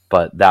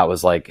 But that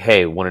was like,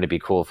 hey, wouldn't it be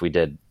cool if we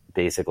did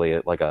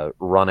basically like a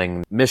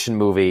running mission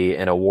movie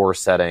in a war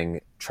setting,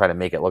 try to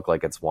make it look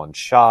like it's one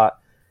shot.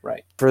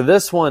 Right. For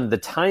this one, the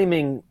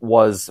timing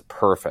was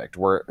perfect,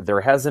 where there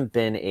hasn't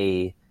been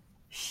a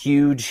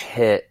huge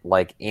hit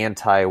like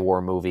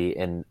anti-war movie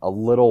in a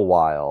little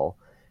while.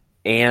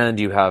 And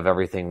you have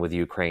everything with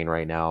Ukraine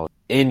right now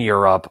in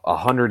Europe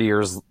 100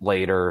 years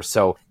later.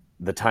 So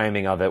the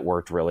timing of it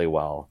worked really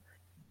well.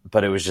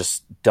 But it was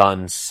just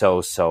done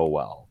so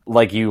well.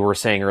 Like you were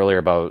saying earlier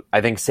about,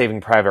 I think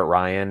Saving Private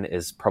Ryan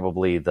is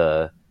probably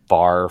the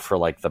bar for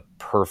like the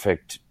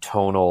perfect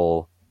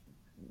tonal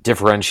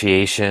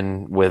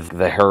differentiation with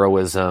the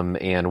heroism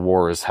and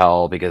war is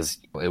hell, because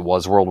it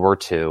was World War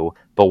II,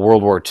 but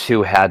World War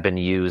II had been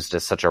used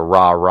as such a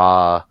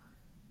rah-rah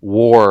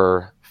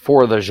war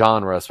for the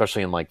genre,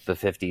 especially in like the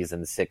 50s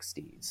and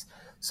 60s.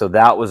 So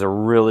that was a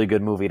really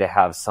good movie to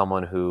have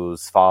someone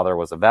whose father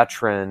was a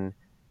veteran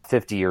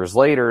 50 years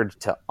later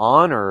to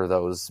honor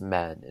those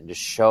men and to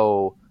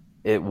show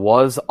it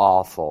was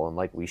awful and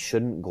like we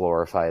shouldn't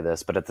glorify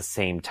this, but at the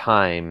same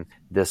time,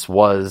 this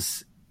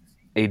was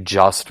a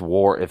just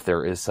war, if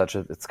there is such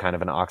a, it's kind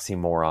of an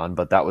oxymoron,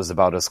 but that was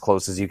about as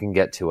close as you can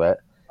get to it.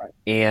 Right.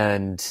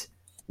 And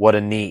what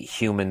a neat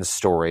human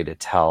story to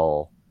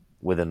tell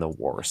within the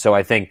war. So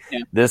I think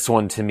this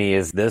one to me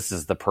is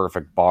the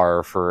perfect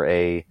bar for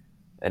an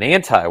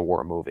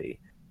anti-war movie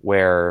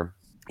where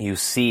you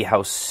see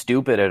how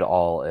stupid it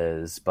all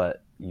is,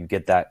 but you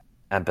get that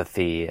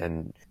empathy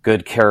and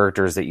good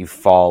characters that you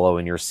follow,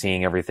 and you're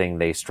seeing everything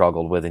they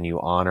struggled with, and you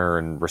honor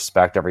and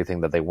respect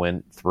everything that they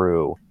went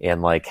through.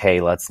 And like,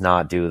 hey, let's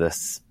not do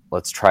this.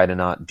 Let's try to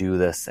not do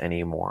this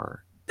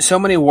anymore. So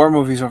many war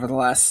movies over the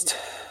last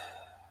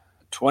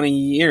 20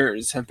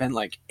 years have been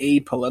like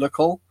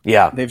apolitical.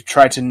 Yeah. They've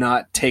tried to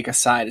not take a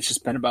side. It's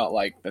just been about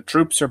like the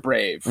troops are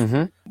brave,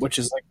 which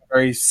is like a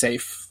very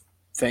safe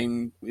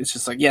thing. It's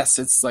just like, yes,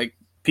 it's like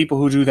people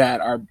who do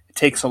that it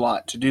takes a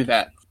lot to do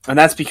that. And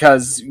that's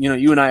because,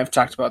 you and I have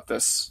talked about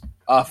this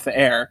off the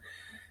air.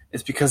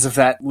 It's because of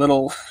that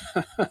little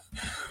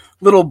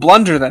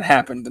blunder that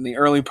happened in the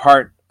early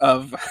part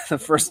of the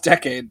first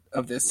decade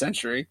of this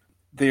century,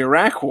 the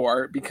Iraq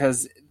War,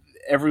 because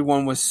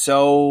everyone was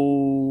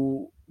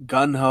so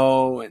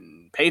gung-ho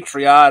and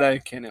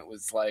patriotic, and it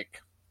was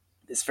like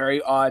this very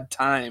odd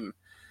time.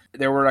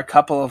 There were a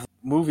couple of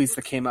movies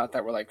that came out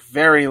that were like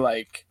very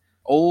like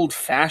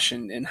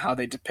old-fashioned in how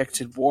they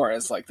depicted war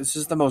as like, this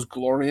is the most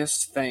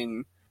glorious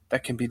thing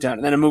that can be done.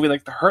 And then a movie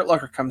like The Hurt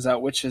Locker comes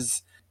out, which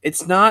is,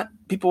 it's not,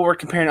 people were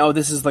comparing, oh,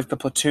 this is like the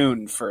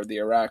Platoon for the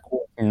Iraq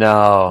War.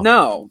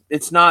 No,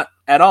 it's not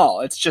at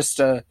all. It's just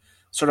a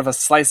sort of a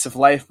slice of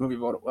life movie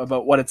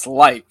about what it's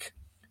like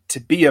to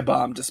be a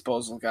bomb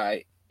disposal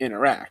guy in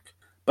Iraq.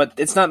 But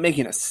it's not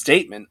making a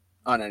statement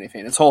on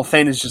anything. Its whole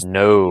thing is just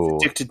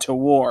addicted to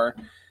war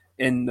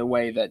in the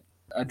way that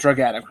a drug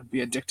addict would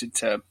be addicted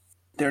to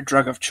their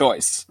drug of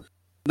choice.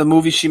 The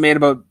movie she made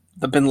about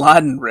the Bin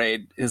Laden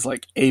raid is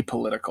like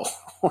apolitical.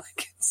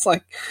 Like it's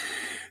like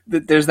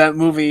there's that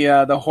movie,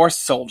 The Horse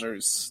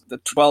Soldiers, the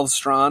 12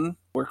 Strong,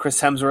 where Chris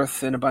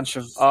Hemsworth and a bunch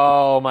of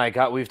oh my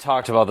god, we've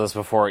talked about this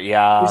before.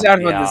 Yeah, we've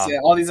talked about this. Yeah,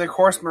 all these like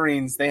horse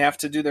marines, they have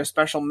to do their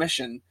special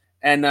mission,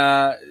 and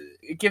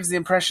it gives the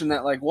impression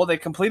that like, well, they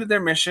completed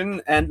their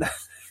mission and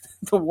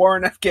the war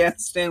in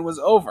Afghanistan was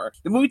over.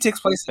 The movie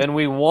takes place, and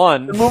we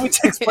won. The movie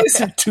takes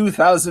place in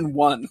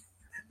 2001.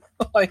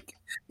 Like,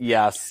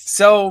 yes,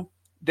 so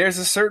there's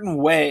a certain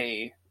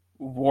way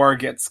war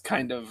gets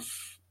kind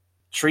of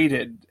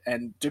treated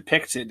and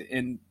depicted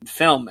in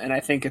film, and I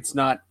think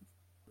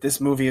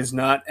this movie is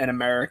not an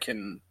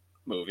American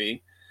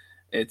movie.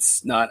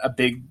 It's not a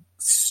big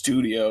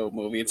studio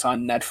movie. It's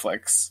on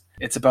Netflix.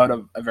 It's about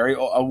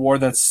a war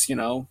that's,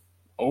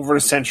 over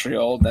a century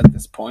old at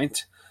this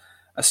point.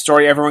 A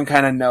story everyone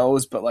kind of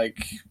knows, but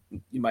like,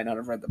 you might not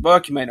have read the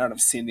book, you might not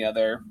have seen the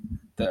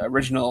the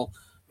original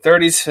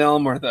 30s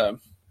film or the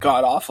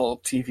god-awful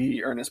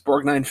TV Ernest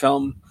Borgnine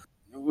film,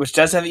 which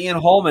does have Ian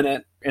Holm in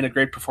it, in a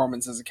great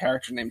performance as a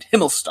character named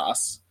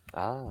Himmelstas,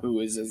 who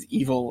is as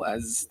evil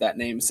as that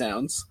name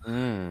sounds.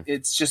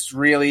 It's just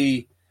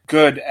really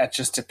good at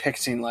just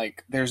depicting,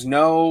 like, there's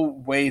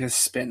no way to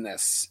spin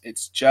this.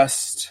 It's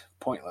just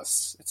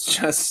pointless.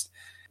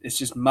 It's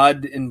just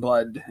mud and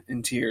blood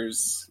and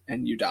tears,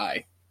 and you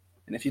die.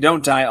 And if you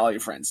don't die, all your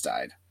friends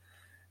died.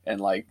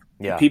 And, like,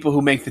 the people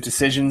who make the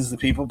decisions, the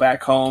people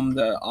back home,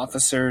 the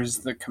officers,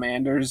 the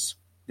commanders,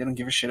 they don't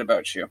give a shit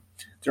about you.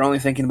 They're only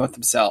thinking about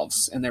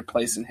themselves and their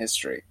place in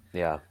history.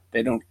 Yeah.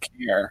 They don't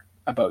care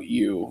about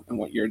you and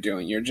what you're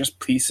doing. You're just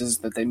pieces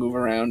that they move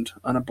around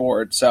on a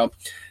board. So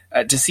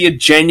to see a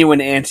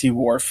genuine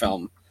anti-war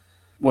film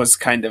was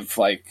kind of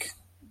like...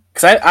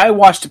 Because I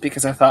watched it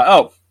because I thought,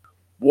 oh,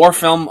 war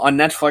film on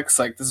Netflix,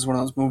 like, this is one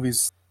of those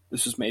movies,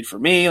 this was made for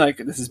me, like,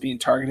 this is being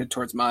targeted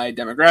towards my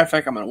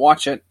demographic, I'm going to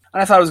watch it.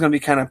 And I thought it was going to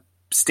be kind of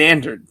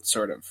standard,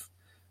 sort of.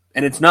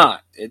 And it's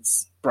not.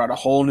 It's brought a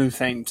whole new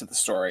thing to the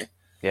story.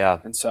 Yeah.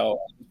 And so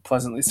I'm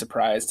pleasantly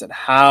surprised at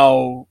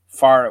how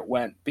far it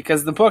went,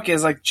 because the book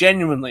is, like,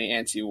 genuinely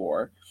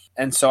anti-war.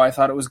 And so I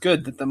thought it was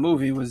good that the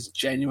movie was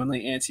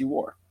genuinely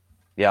anti-war.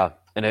 Yeah.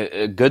 And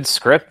a good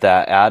script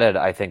that added,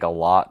 I think, a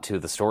lot to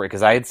the story,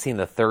 because I had seen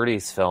the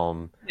 30s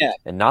film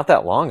and not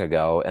that long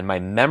ago, and my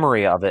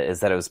memory of it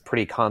is that it was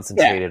pretty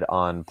concentrated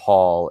on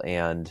Paul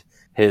and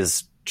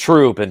his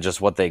troop and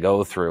just what they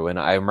go through. And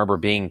I remember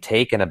being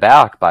taken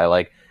aback by,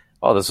 like,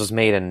 oh, this was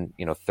made in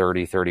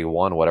 30,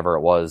 31, whatever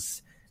it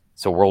was.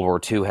 So World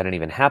War II hadn't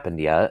even happened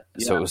yet.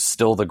 Yeah. So it was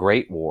still the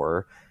Great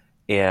War.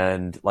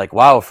 And, like,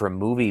 wow, for a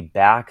movie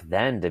back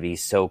then to be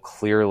so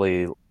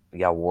clearly,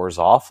 war's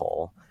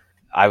awful,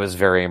 I was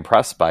very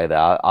impressed by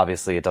that.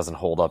 Obviously, it doesn't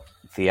hold up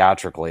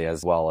theatrically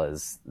as well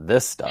as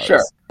this does.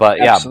 Sure. But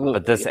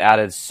but this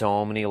added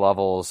so many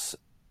levels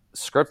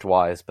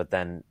script-wise, but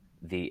then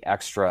the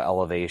extra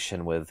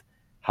elevation with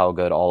how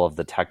good all of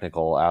the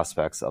technical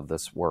aspects of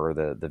this were,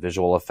 the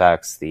visual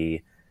effects,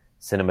 the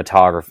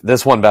cinematography.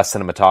 This won Best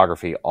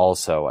Cinematography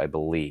also, I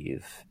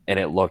believe. And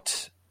it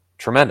looked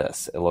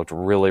tremendous. It looked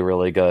really,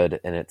 really good,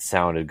 and it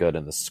sounded good,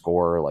 and the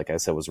score, like I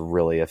said, was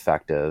really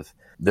effective.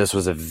 This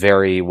was a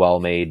very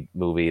well-made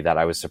movie that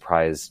I was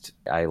surprised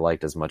I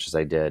liked as much as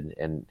I did,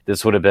 and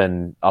this would have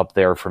been up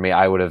there for me.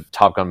 I would have,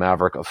 Top Gun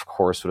Maverick, of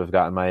course, would have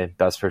gotten my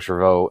Best Picture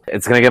vote.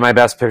 It's going to get my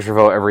Best Picture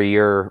vote every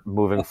year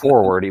moving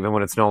forward, even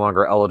when it's no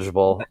longer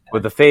eligible,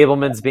 with The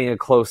Fabelmans being a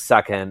close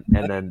second,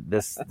 and then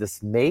this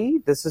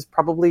is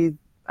probably,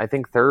 I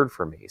think, third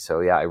for me. So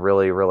yeah, I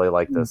really, really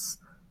like this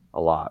a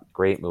lot.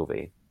 Great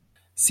movie.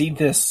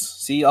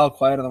 See All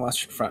Quiet on the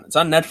Western Front. It's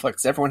on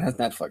Netflix. Everyone has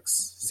Netflix.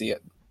 See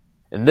it.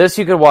 And this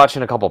you could watch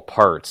in a couple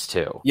parts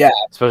too. Yeah.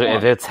 Especially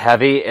if it's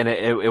heavy, and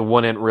it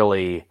wouldn't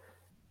really,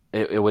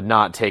 it would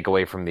not take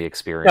away from the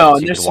experience. No,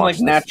 and there's some, like,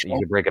 natural you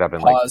could break it up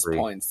in pause like 3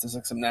 points. There's,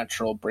 like, some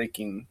natural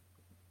breaking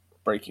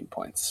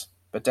points.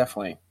 But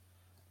definitely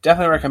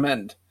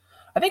recommend.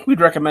 I think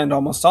we'd recommend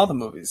almost all the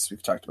movies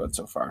we've talked about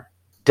so far.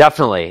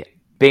 Definitely.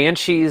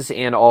 Banshees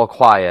and All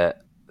Quiet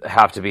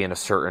have to be in a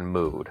certain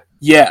mood.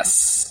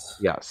 Yes.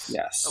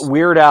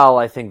 Weird Al,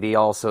 I think the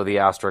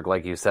asterisk,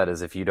 like you said,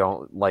 is if you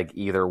don't like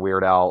either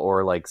Weird Al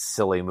or like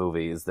silly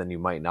movies, then you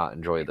might not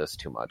enjoy this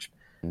too much.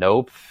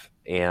 Nope.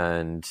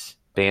 And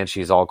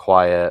Banshees, All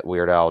Quiet,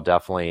 Weird Al,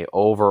 definitely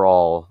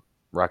overall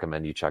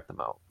recommend you check them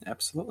out.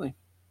 Absolutely.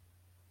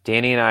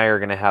 Danny and I are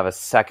going to have a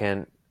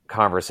second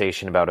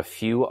conversation about a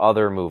few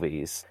other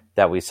movies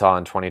that we saw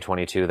in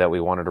 2022 that we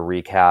wanted to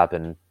recap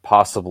and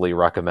possibly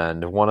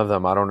recommend. One of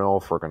them, I don't know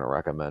if we're going to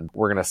recommend.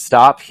 We're going to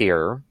stop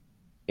here,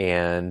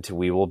 and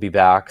we will be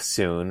back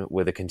soon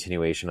with a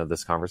continuation of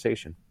this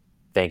conversation.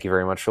 Thank you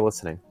very much for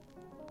listening.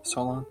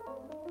 So long.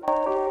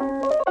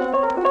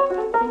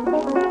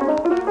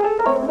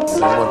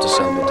 You want to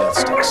sell your death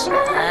sticks.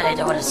 I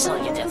don't want to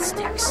sell your death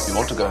sticks. You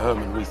want to go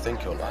home and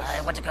rethink your life.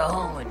 I want to go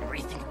home and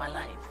rethink my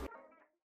life.